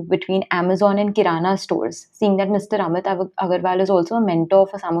collaboration between Amazon and Kirana stores, seeing that Mr. Amit Agarwal is also a mentor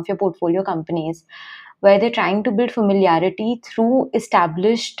for some of your portfolio companies, where they're trying to build familiarity through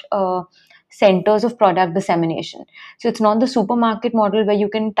established centers of product dissemination. So it's not the supermarket model where you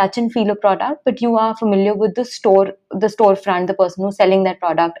can touch and feel a product, but you are familiar with the storefront, the person who's selling that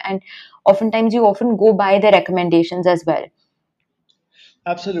product, and oftentimes you often go by their recommendations as well.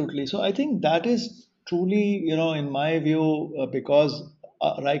 Absolutely. So I think that is truly, in my view, because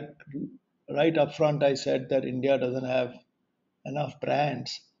right up front, I said that India doesn't have enough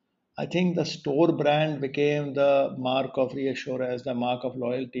brands. I think the store brand became the mark of reassurance, the mark of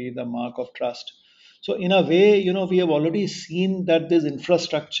loyalty, the mark of trust. So in a way, we have already seen that this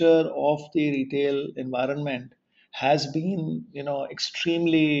infrastructure of the retail environment has been,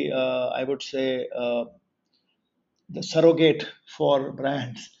 extremely, I would say, the surrogate for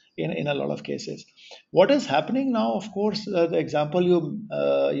brands in a lot of cases. What is happening now, of course, the example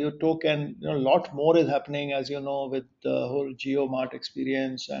you took, and a lot more is happening, as you know, with the whole GeoMart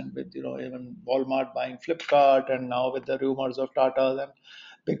experience, and with even Walmart buying Flipkart, and now with the rumors of Tata and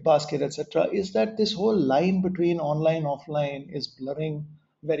Big Basket, etc. Is that this whole line between online offline is blurring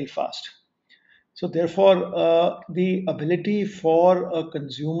very fast. So therefore, the ability for a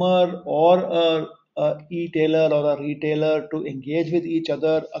consumer or a e-tailer or a retailer to engage with each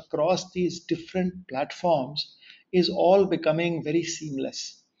other across these different platforms is all becoming very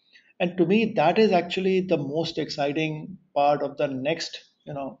seamless. And to me, that is actually the most exciting part of the next,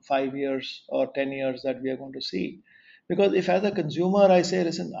 5 years or 10 years that we are going to see. Because if as a consumer I say,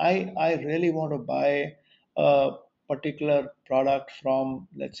 listen, I really want to buy a particular product from,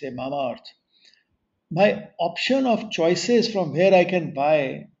 let's say, Mama Earth, my option of choices from where I can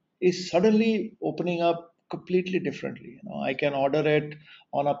buy is suddenly opening up completely differently. I can order it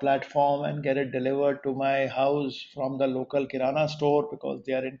on a platform and get it delivered to my house from the local kirana store because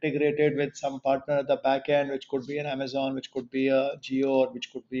they are integrated with some partner at the back end, which could be an Amazon, which could be a Geo, or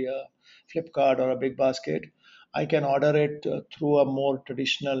which could be a Flipkart or a Big Basket. I can order it through a more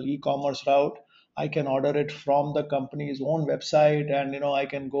traditional e-commerce route. I can order it from the company's own website, and I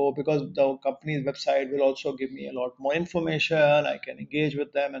can go because the company's website will also give me a lot more information. I can engage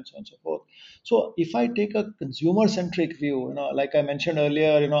with them and so on and so forth. So if I take a consumer centric view, like I mentioned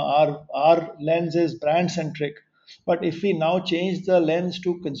earlier, our lens is brand centric. But if we now change the lens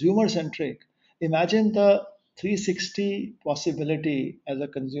to consumer centric, imagine the 360 possibility as a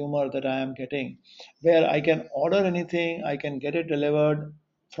consumer that I am getting, where I can order anything, I can get it delivered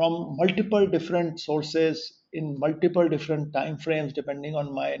from multiple different sources in multiple different time frames depending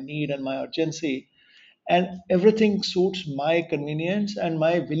on my need and my urgency, and everything suits my convenience and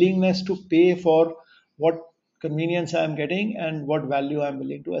my willingness to pay for what convenience I'm getting and what value I'm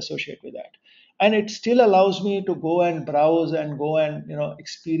willing to associate with that. And it still allows me to go and browse and go and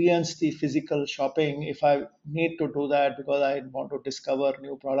experience the physical shopping if I need to do that because I want to discover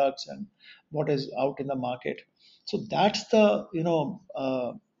new products and what is out in the market. So that's the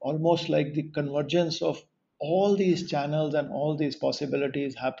almost like the convergence of all these channels and all these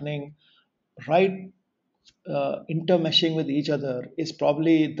possibilities happening right, intermeshing with each other is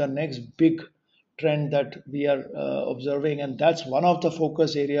probably the next big trend that we are observing, and that's one of the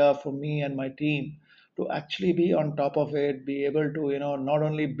focus area for me and my team to actually be on top of it, be able to not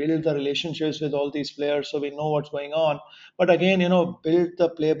only build the relationships with all these players so we know what's going on, but again build the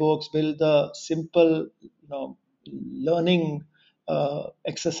playbooks, build the simple learning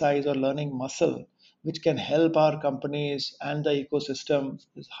exercise or learning muscle which can help our companies and the ecosystem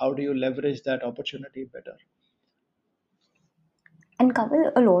is how do you leverage that opportunity better. And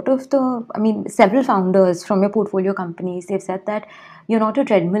Kawal, a lot of several founders from your portfolio companies, they've said that you're not a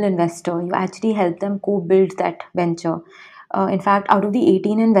treadmill investor. You actually help them co-build that venture. In fact, out of the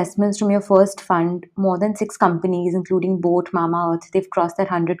 18 investments from your first fund, more than 6 companies, including Boat, Mamaearth, they've crossed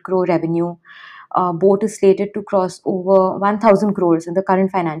that 100 crore revenue. Boat is slated to cross over 1,000 crores in the current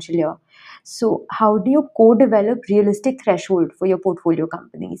financial year. So, how do you co-develop realistic threshold for your portfolio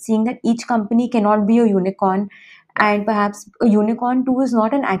companies, seeing that each company cannot be a unicorn, and perhaps a unicorn too is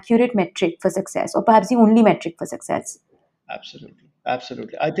not an accurate metric for success, or perhaps the only metric for success? Absolutely.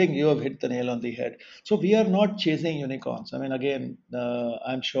 Absolutely. I think you have hit the nail on the head. So we are not chasing unicorns. I mean, again,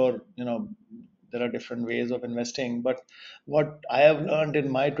 I'm sure, there are different ways of investing, but what I have learned in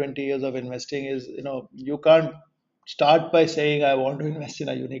my 20 years of investing is, you can't start by saying, I want to invest in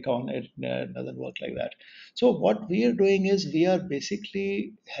a unicorn. It doesn't work like that. So what we are doing is we are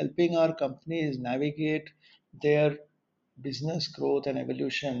basically helping our companies navigate their business growth and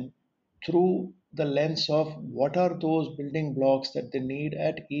evolution through the lens of what are those building blocks that they need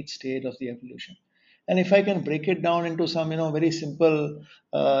at each stage of the evolution. And if I can break it down into some very simple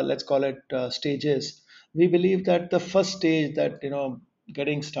let's call it stages, we believe that the first stage, that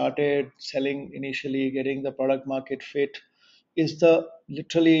getting started selling initially, getting the product market fit, is the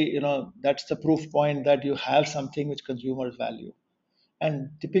literally that's the proof point that you have something which consumers value.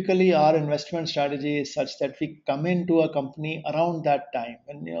 And typically, our investment strategy is such that we come into a company around that time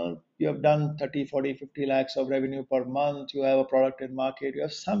when you have done 30, 40, 50 lakhs of revenue per month, you have a product in market, you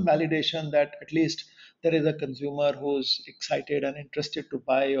have some validation that at least there is a consumer who's excited and interested to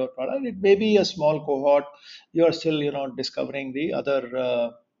buy your product. It may be a small cohort. You are still discovering the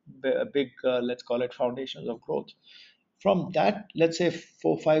other big let's call it foundations of growth. From that, let's say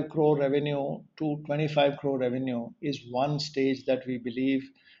 4 5 crore revenue to 25 crore revenue is one stage that we believe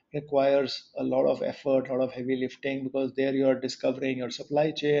requires a lot of effort, a lot of heavy lifting, because there you are discovering your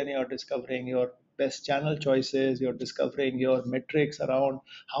supply chain, you are discovering your best channel choices, you're discovering your metrics around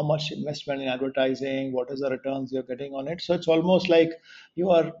how much investment in advertising, what is the returns you're getting on it. So it's almost like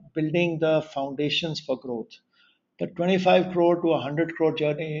you are building the foundations for growth. The 25 crore to 100 crore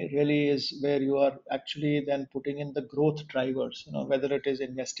journey really is where you are actually then putting in the growth drivers, whether it is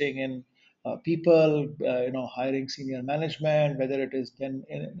investing in people, hiring senior management, whether it is then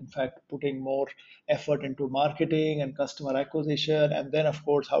in fact putting more effort into marketing and customer acquisition, and then of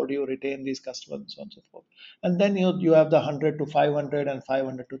course how do you retain these customers and so on and so forth. And then you have the 100 to 500 and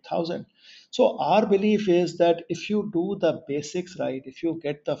 500 to 1000. So our belief is that if you do the basics right, if you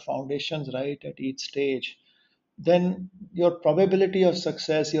get the foundations right at each stage, then your probability of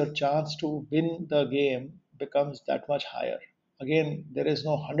success, your chance to win the game becomes that much higher. Again, there is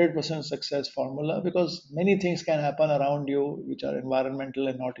no 100% success formula because many things can happen around you which are environmental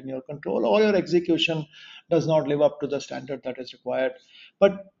and not in your control, or your execution does not live up to the standard that is required.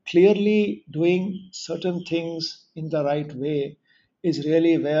 but clearly doing certain things in the right way is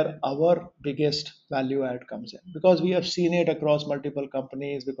really where our biggest value add comes in, because we have seen it across multiple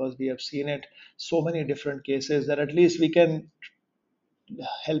companies, because we have seen it so many different cases, that at least we can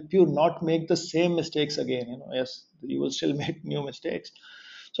help you not make the same mistakes again. Yes, you will still make new mistakes.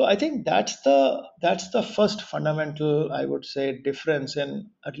 So I think that's the first fundamental, I would say, difference in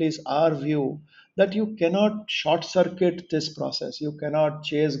at least our view, that you cannot short circuit this process. You cannot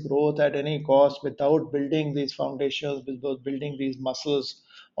chase growth at any cost without building these foundations, without building these muscles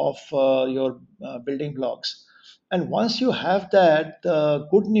of your building blocks. And once you have that, the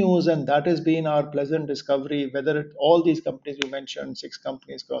good news, and that has been our pleasant discovery, whether all these companies you mentioned, 6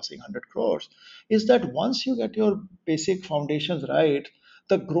 companies crossing 100 crores, is that once you get your basic foundations right,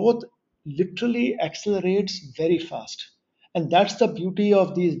 the growth literally accelerates very fast. And that's the beauty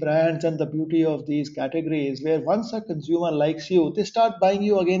of these brands and the beauty of these categories, where once a consumer likes you, they start buying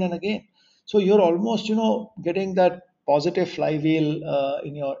you again and again. So you're almost, getting that positive flywheel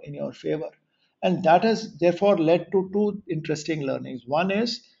in your favor. And that has therefore led to two interesting learnings. One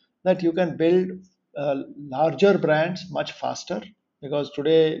is that you can build larger brands much faster, because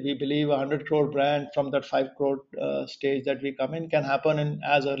today we believe a 100 crore brand from that 5 crore stage that we come in can happen in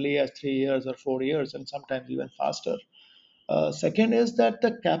as early as 3 years or 4 years, and sometimes even faster. Second is that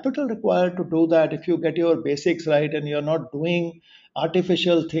the capital required to do that, if you get your basics right and you're not doing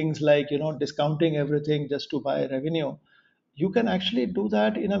artificial things like discounting everything just to buy revenue, you can actually do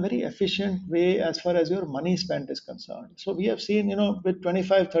that in a very efficient way as far as your money spent is concerned. So we have seen, with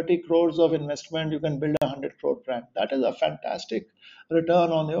 25, 30 crores of investment, you can build a 100 crore brand. That is a fantastic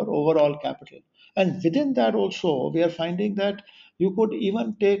return on your overall capital. And within that also, we are finding that you could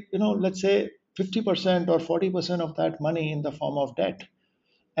even take, let's say 50% or 40% of that money in the form of debt.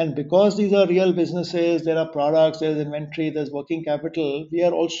 And because these are real businesses, there are products, there's inventory, there's working capital, we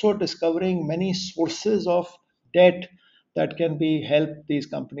are also discovering many sources of debt that can be helped these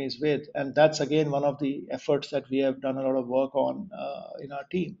companies with. And that's again one of the efforts that we have done a lot of work on in our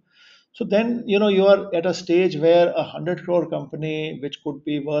team. So then, you are at a stage where a 100 crore company, which could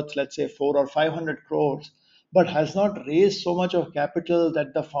be worth, let's say, 4 or 500 crores, but has not raised so much of capital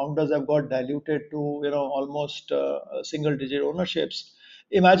that the founders have got diluted to, almost single digit ownerships.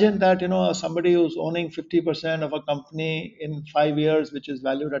 Imagine that, somebody who's owning 50% of a company in 5 years, which is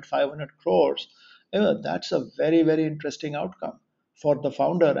valued at 500 crores, that's a very, very interesting outcome for the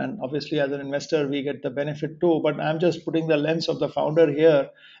founder. And obviously, as an investor, we get the benefit too. But I'm just putting the lens of the founder here.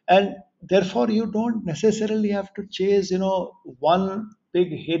 And therefore, you don't necessarily have to chase, one big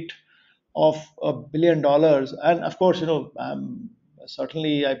hit of $1 billion. And of course,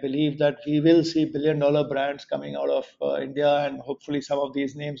 certainly I believe that we will see billion-dollar brands coming out of India, and hopefully some of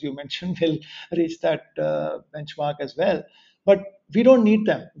these names you mentioned will reach that benchmark as well. But we don't need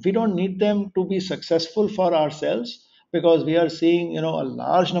them. We don't need them to be successful for ourselves, because we are seeing, a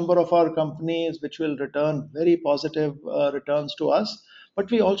large number of our companies which will return very positive returns to us. But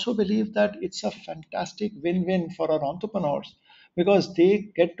we also believe that it's a fantastic win-win for our entrepreneurs, because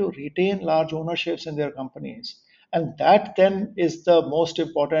they get to retain large ownerships in their companies. And that then is the most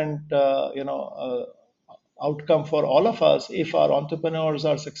important outcome for all of us. If our entrepreneurs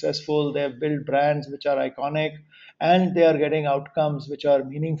are successful, they have built brands which are iconic, and they are getting outcomes which are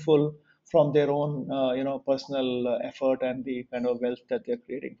meaningful from their own personal effort and the kind of wealth that they're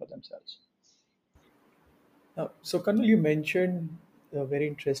creating for themselves. So, Kanal, you mentioned a very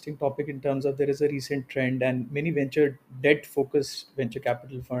interesting topic in terms of there is a recent trend, and many venture debt-focused venture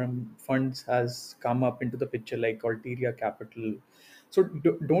capital funds has come up into the picture, like Alteria Capital. So,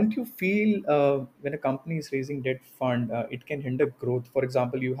 don't you feel when a company is raising debt fund, it can hinder growth? For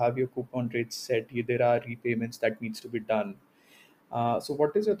example, you have your coupon rates set, there are repayments that needs to be done. So,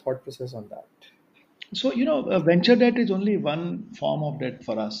 what is your thought process on that? So, venture debt is only one form of debt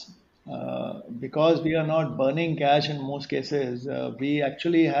for us. Because we are not burning cash in most cases, we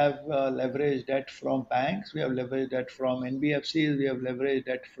actually have leveraged debt from banks, we have leveraged debt from NBFCs, we have leveraged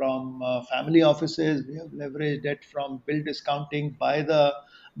debt from family offices, we have leveraged debt from bill discounting by the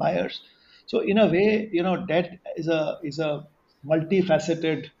buyers. So, in a way, debt is a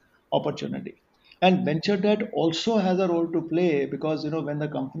multifaceted opportunity. And venture debt also has a role to play, because when the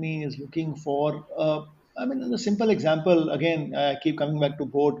company is looking for, I mean, a simple example. Again, I keep coming back to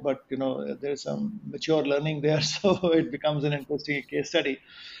boat, but there's some mature learning there, so it becomes an interesting case study.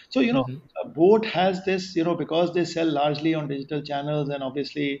 So Hmm. a boat has this, because they sell largely on digital channels, and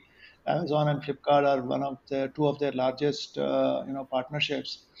obviously Amazon and Flipkart are one of the two of their largest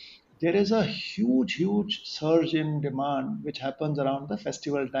partnerships. There is a huge, huge surge in demand which happens around the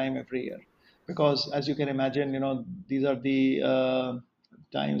festival time every year, because as you can imagine, these are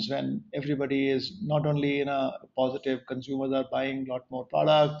times when everybody is not only in a positive, consumers are buying a lot more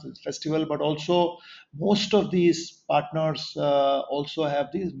products, it's festival, but also most of these partners also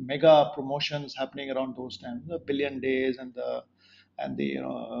have these mega promotions happening around those times, the billion days and the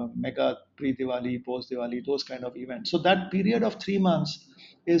mega pre-Diwali, post-Diwali, those kind of events. So that period of 3 months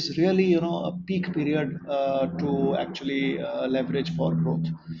is really a peak period to actually leverage for growth,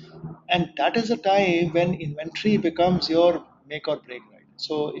 and that is a time when inventory becomes your make or break, right?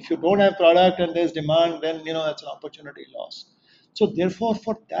 So if you don't have product and there's demand, then it's an opportunity loss. So therefore,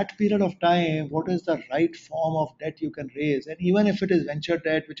 for that period of time, what is the right form of debt you can raise? And even if it is venture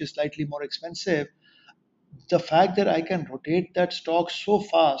debt, which is slightly more expensive, the fact that I can rotate that stock so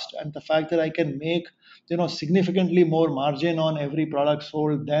fast, and the fact that I can make significantly more margin on every product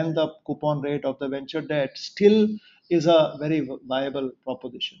sold than the coupon rate of the venture debt still is a very viable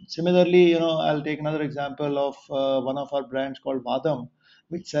proposition. Similarly, I'll take another example of one of our brands called Vadam,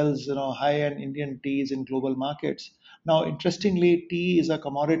 which sells high-end Indian teas in global markets. Now, interestingly, tea is a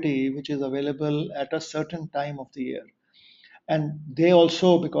commodity which is available at a certain time of the year, and they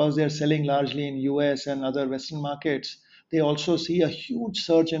also, because they're selling largely in US and other western markets, they also see a huge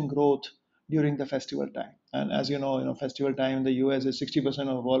surge in growth during the festival time. And as festival time in the US is 60%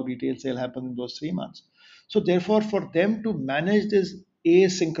 of all retail sale happen in those 3 months. So therefore, for them to manage this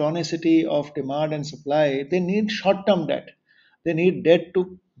asynchronicity of demand and supply, they need short-term debt. They need debt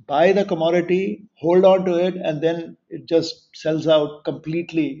to buy the commodity, hold on to it, and then it just sells out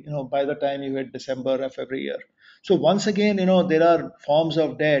completely, by the time you hit December of every year. So once again, there are forms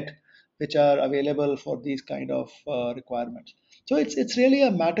of debt which are available for these kind of requirements. So it's really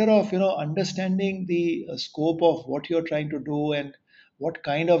a matter of understanding the scope of what you're trying to do and what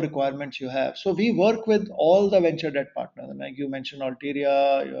kind of requirements you have. So we work with all the venture debt partners, and like you mentioned,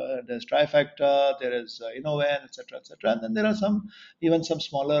 Alteria, there's Trifacta, there is Innoven, etc., etc., and then there are even some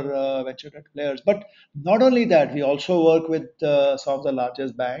smaller venture debt players. But not only that, we also work with some of the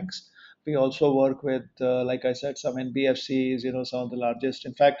largest banks. We also work with, like I said, some NBFCs, some of the largest.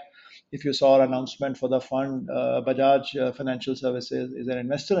 In fact, if you saw our announcement for the fund, Bajaj Financial Services is an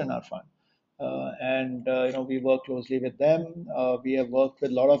investor in our fund. And we work closely with them. We have worked with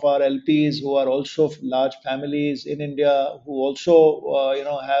a lot of our LPs who are also large families in India who also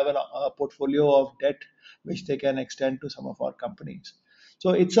have a portfolio of debt which they can extend to some of our companies. So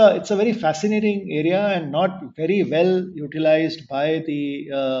it's a very fascinating area and not very well utilized by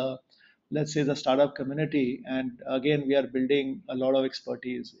the let's say the startup community. And again, we are building a lot of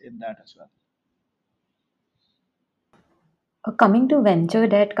expertise in that as well. Coming to venture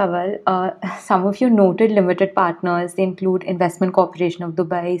debt, Kaval, some of your noted limited partners, they include Investment Corporation of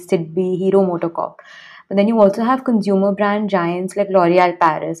Dubai, Sidbi, Hero Motorcorp. But then you also have consumer brand giants like L'Oreal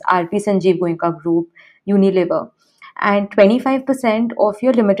Paris, RP Sanjeev Goenka Group, Unilever. And 25% of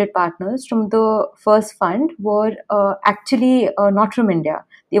your limited partners from the first fund were actually not from India.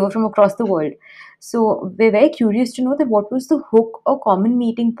 They were from across the world. So we're very curious to know that what was the hook or common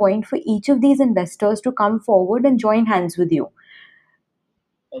meeting point for each of these investors to come forward and join hands with you?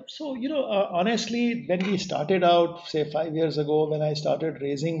 So, honestly, when we started out, say 5 years ago, when I started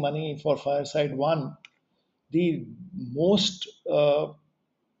raising money for Fireside One, the most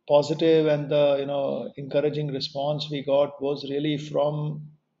positive and the encouraging response we got was really from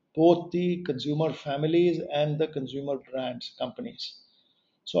both the consumer families and the consumer brands companies.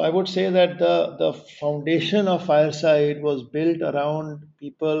 So I would say that the foundation of Fireside was built around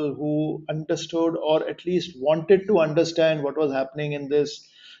people who understood or at least wanted to understand what was happening in this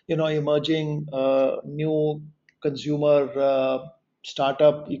emerging new consumer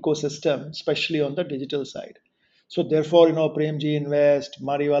startup ecosystem, especially on the digital side. So therefore, Premji Invest,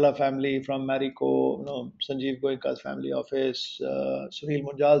 Mariwala family from Marico, Sanjeev Goenka's family office, Sunil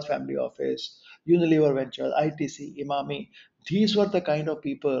Munjal's family office, Unilever Ventures, ITC, Imami. These were the kind of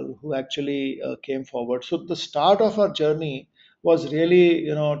people who actually came forward. So the start of our journey was really,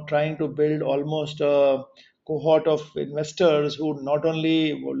 trying to build almost a cohort of investors who not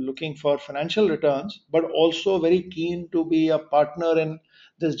only were looking for financial returns, but also very keen to be a partner in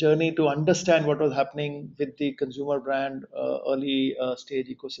this journey to understand what was happening with the consumer brand early stage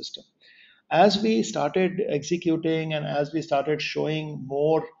ecosystem. As we started executing and as we started showing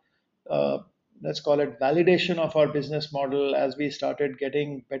more, uh, let's call it validation of our business model, as we started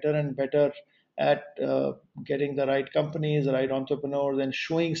getting better and better at getting the right companies, the right entrepreneurs, and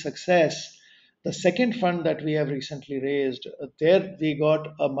showing success. The second fund that we have recently raised, there we got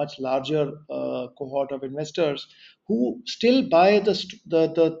a much larger cohort of investors who still buy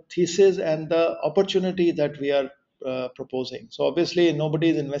the thesis and the opportunity that we are proposing. So obviously, nobody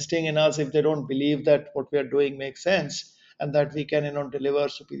is investing in us if they don't believe that what we are doing makes sense and that we can deliver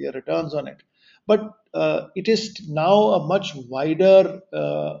superior returns on it. But it is now a much wider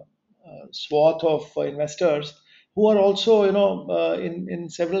swath of investors who are also, in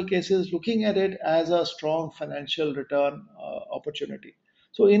several cases, looking at it as a strong financial return opportunity.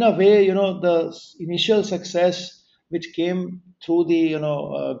 So in a way, the initial success which came through the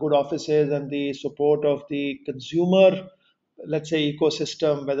good offices and the support of the consumer, let's say,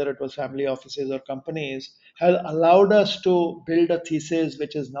 ecosystem, whether it was family offices or companies, has allowed us to build a thesis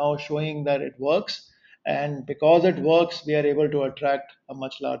which is now showing that it works. And because it works, we are able to attract a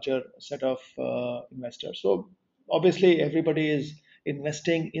much larger set of investors. So obviously, everybody is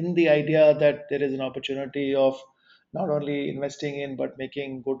investing in the idea that there is an opportunity of not only investing in but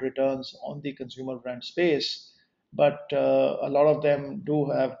making good returns on the consumer brand space. But a lot of them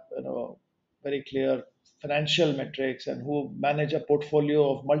do have very clear financial metrics and who manage a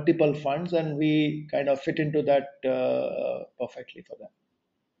portfolio of multiple funds, and we kind of fit into that perfectly for them.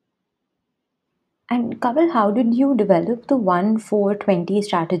 And Kaval, how did you develop the 1-4-20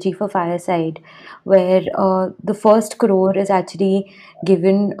 strategy for Fireside, where the first crore is actually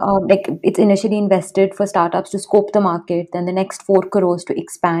given, like it's initially invested for startups to scope the market, then the next 4 crores to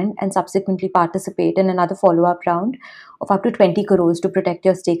expand, and subsequently participate in another follow up round of up to 20 crores to protect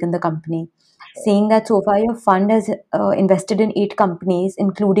your stake in the company? Seeing that so far your fund has invested in 8 companies,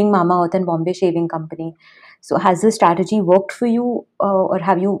 including Mama Earth and Bombay Shaving Company. So, has this strategy worked for you, or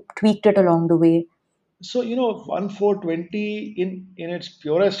have you tweaked it along the way? So 1 4 20 in its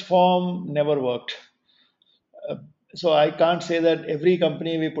purest form never worked. Uh, so I can't say that every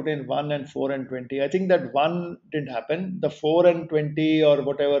company we put in 1 and 4 and 20. I think that one didn't happen. The 4 and 20 or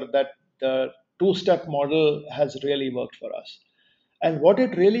whatever, that the two-step model has really worked for us. And what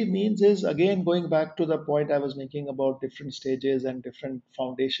it really means is, again, going back to the point I was making about different stages and different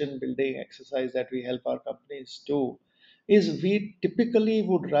foundation building exercise that we help our companies do, is we typically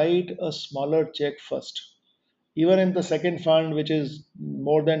would write a smaller check first. Even in the second fund, which is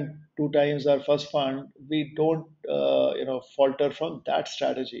more than two times our first fund, we don't falter from that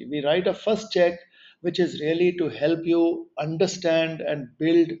strategy. We write a first check which is really to help you understand and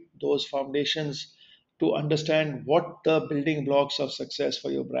build those foundations, to understand what the building blocks of success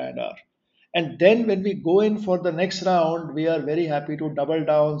for your brand are. And then when we go in for the next round, we are very happy to double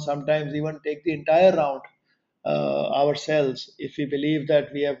down, sometimes even take the entire round ourselves, if we believe that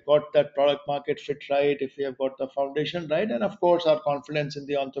we have got that product market fit right, if we have got the foundation right, and of course our confidence in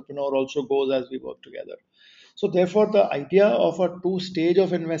the entrepreneur also goes as we work together. So therefore, the idea of a two-stage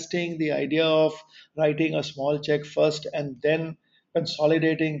of investing, the idea of writing a small check first and then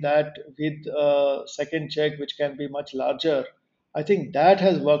consolidating that with a second check, which can be much larger, I think that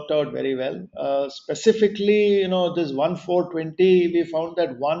has worked out very well. Specifically, this 1 4 20, we found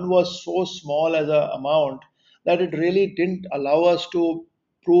that one was so small as a amount that it really didn't allow us to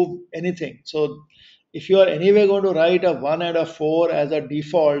prove anything. So if you are anyway going to write a 1 and a 4 as a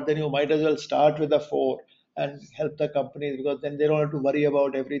default, then you might as well start with a 4 and help the companies, because then they don't have to worry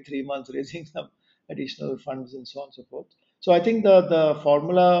about every 3 months raising some additional funds and so on and so forth. So I think the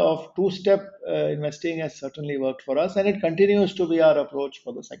formula of two-step investing has certainly worked for us, and it continues to be our approach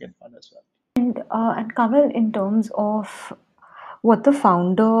for the second fund as well. And Kamal, in terms of what the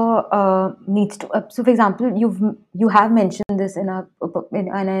founder needs to, so for example, you have mentioned this in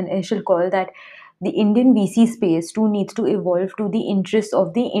an initial call, that the Indian VC space too needs to evolve to the interests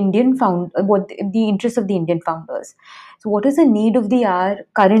of the what the interests of the Indian founders. So, what is the need of the hour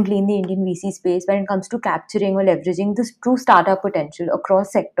currently in the Indian VC space when it comes to capturing or leveraging this true startup potential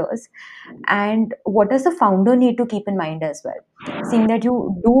across sectors? And what does the founder need to keep in mind as well? Seeing that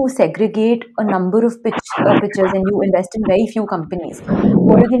you do segregate a number of pitches and you invest in very few companies,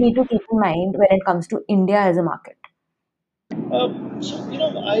 what do they need to keep in mind when it comes to India as a market?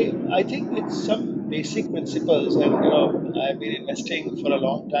 I think it's some basic principles, and I've been investing for a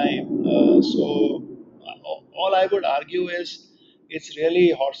long time. All I would argue is it's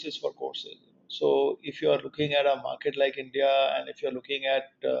really horses for courses. So if you are looking at a market like India, and if you're looking at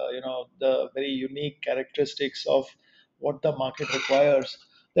the very unique characteristics of what the market requires,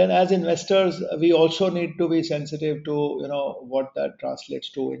 then as investors we also need to be sensitive to what that translates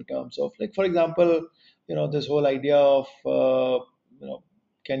to in terms of, like, for example, this whole idea of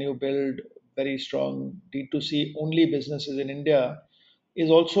can you build very strong D2C only businesses in India, is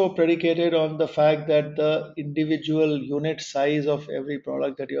also predicated on the fact that the individual unit size of every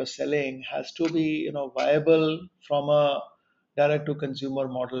product that you're selling has to be viable from a direct to consumer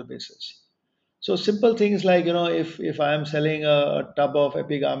model basis. So simple things like, if I am selling a tub of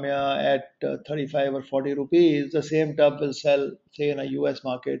epigamia at 35 or 40 rupees, the same tub will sell, say, in a US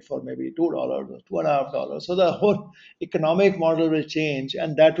market for maybe $2 or $2.50. So the whole economic model will change,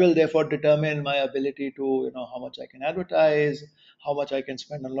 and that will therefore determine my ability to, how much I can advertise, how much I can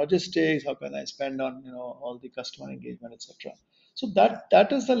spend on logistics, how can I spend on, all the customer engagement, etc. So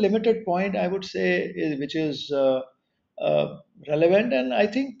that is the limited point, I would say, which is relevant. And I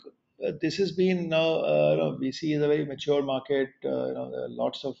think this has been now, VC is a very mature market. There are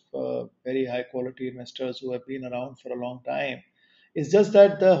lots of very high quality investors who have been around for a long time. It's just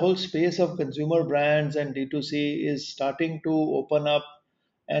that the whole space of consumer brands and D2C is starting to open up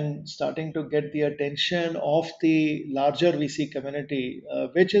and starting to get the attention of the larger VC community,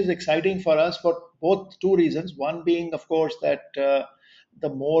 which is exciting for us for both two reasons. One being, of course, that the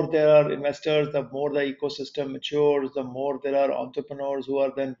more there are investors, the more the ecosystem matures, the more there are entrepreneurs who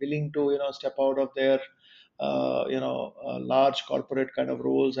are then willing to, step out of their, large corporate kind of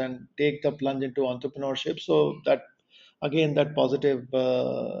roles and take the plunge into entrepreneurship. So that again, that positive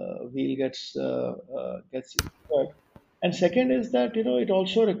wheel gets inspired. And second is that, it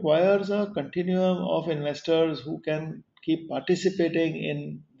also requires a continuum of investors who can keep participating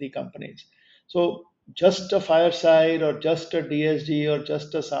in the companies. So just a Fireside or just a DSG or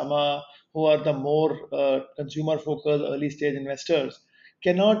just a Sama, who are the more consumer focused early stage investors,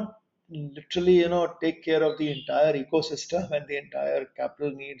 cannot literally, take care of the entire ecosystem and the entire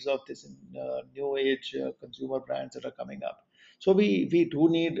capital needs of this new age consumer brands that are coming up. So we do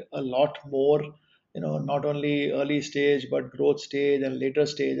need a lot more, not only early stage but growth stage and later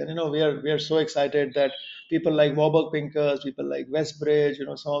stage. And we are so excited that people like Warburg Pincus, people like Westbridge,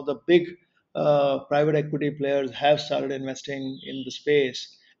 some of the big private equity players have started investing in the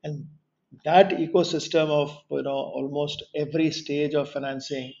space. And that ecosystem of, almost every stage of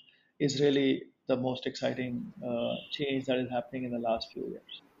financing is really the most exciting change that is happening in the last few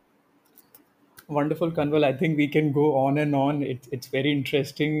years. Wonderful, Kanwal. I think we can go on and on. It's very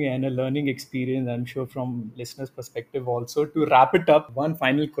interesting and a learning experience, I'm sure, from listeners' perspective also. To wrap it up, one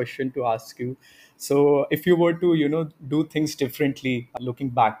final question to ask you. So, if you were to, do things differently, looking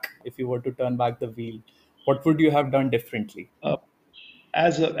back, if you were to turn back the wheel, what would you have done differently? Uh,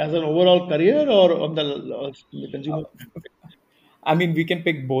 as an overall career or on the consumer? I mean, we can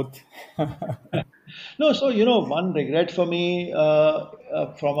pick both. No, so one regret for me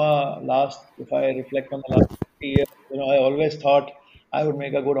from if I reflect on the last 50 years, I always thought I would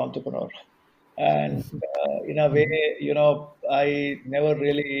make a good entrepreneur, and in a way, I never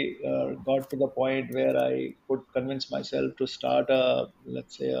really got to the point where I could convince myself to start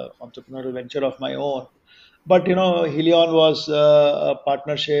let's say, a entrepreneurial venture of my own. But Helion was a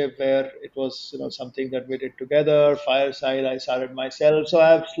partnership where it was, something that we did together. Fireside, I started myself. So I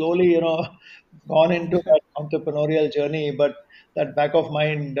have slowly, gone into that entrepreneurial journey. But that back of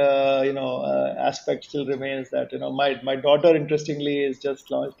mind, aspect still remains. That my daughter, interestingly, is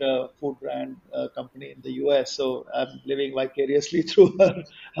just launched a food brand company in the US. So I'm living vicariously through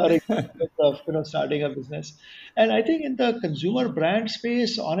her experience of starting a business. And I think in the consumer brand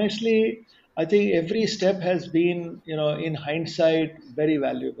space, honestly, I think every step has been, in hindsight, very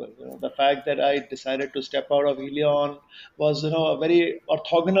valuable. The fact that I decided to step out of Helion was, a very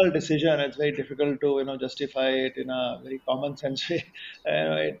orthogonal decision. It's very difficult to, justify it in a very common sense way.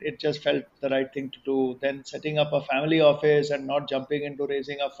 It just felt the right thing to do. Then setting up a family office and not jumping into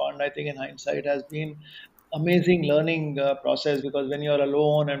raising a fund, I think in hindsight has been amazing learning process, because when you're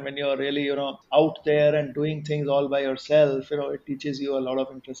alone and when you're really out there and doing things all by yourself, it teaches you a lot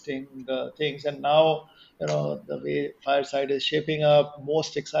of interesting things. And now, the way Fireside is shaping up,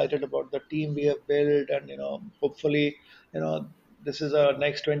 most excited about the team we have built. And hopefully, you know this is a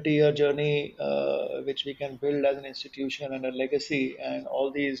next 20-year journey, which we can build as an institution and a legacy. And all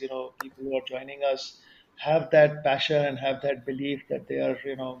these people who are joining us have that passion and have that belief that they are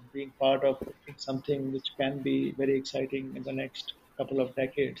being part of something which can be very exciting in the next couple of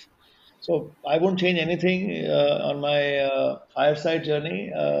decades. So I won't change anything on my Fireside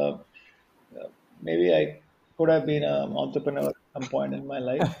journey. Maybe I could have been an entrepreneur at some point in my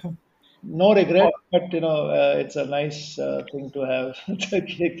life. No regret, but it's a nice thing to have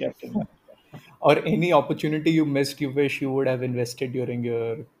kept in mind. Or any opportunity you missed, you wish you would have invested during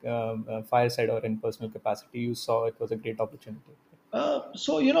your fireside or in personal capacity, you saw it was a great opportunity?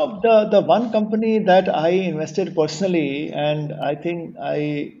 So the one company that I invested personally, and I think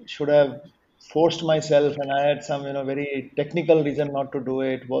I should have forced myself, and I had some very technical reason not to do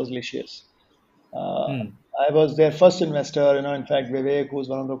it, was Licious. Uh, Hmm. I was their first investor. In fact, Vivek, who's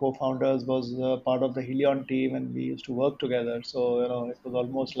one of the co-founders, was part of the Helion team, and we used to work together. So it was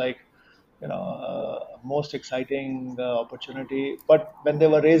almost like most exciting opportunity. But when they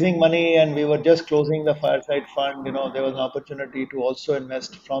were raising money and we were just closing the Fireside Fund, there was an opportunity to also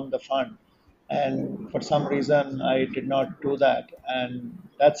invest from the fund. And for some reason, I did not do that, and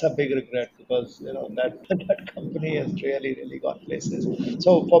that's a big regret because that that company has really gone places.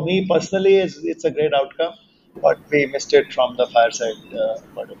 So for me personally, it's a great outcome, but we missed it from the Fireside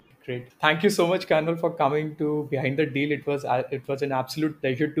point of view. Great. Thank you so much, Kanwal, for coming to Behind the Deal. It was an absolute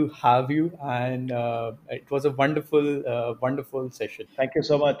pleasure to have you, and it was a wonderful session. Thank you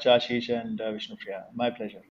so much, Ashish and Vishnupriya. My pleasure.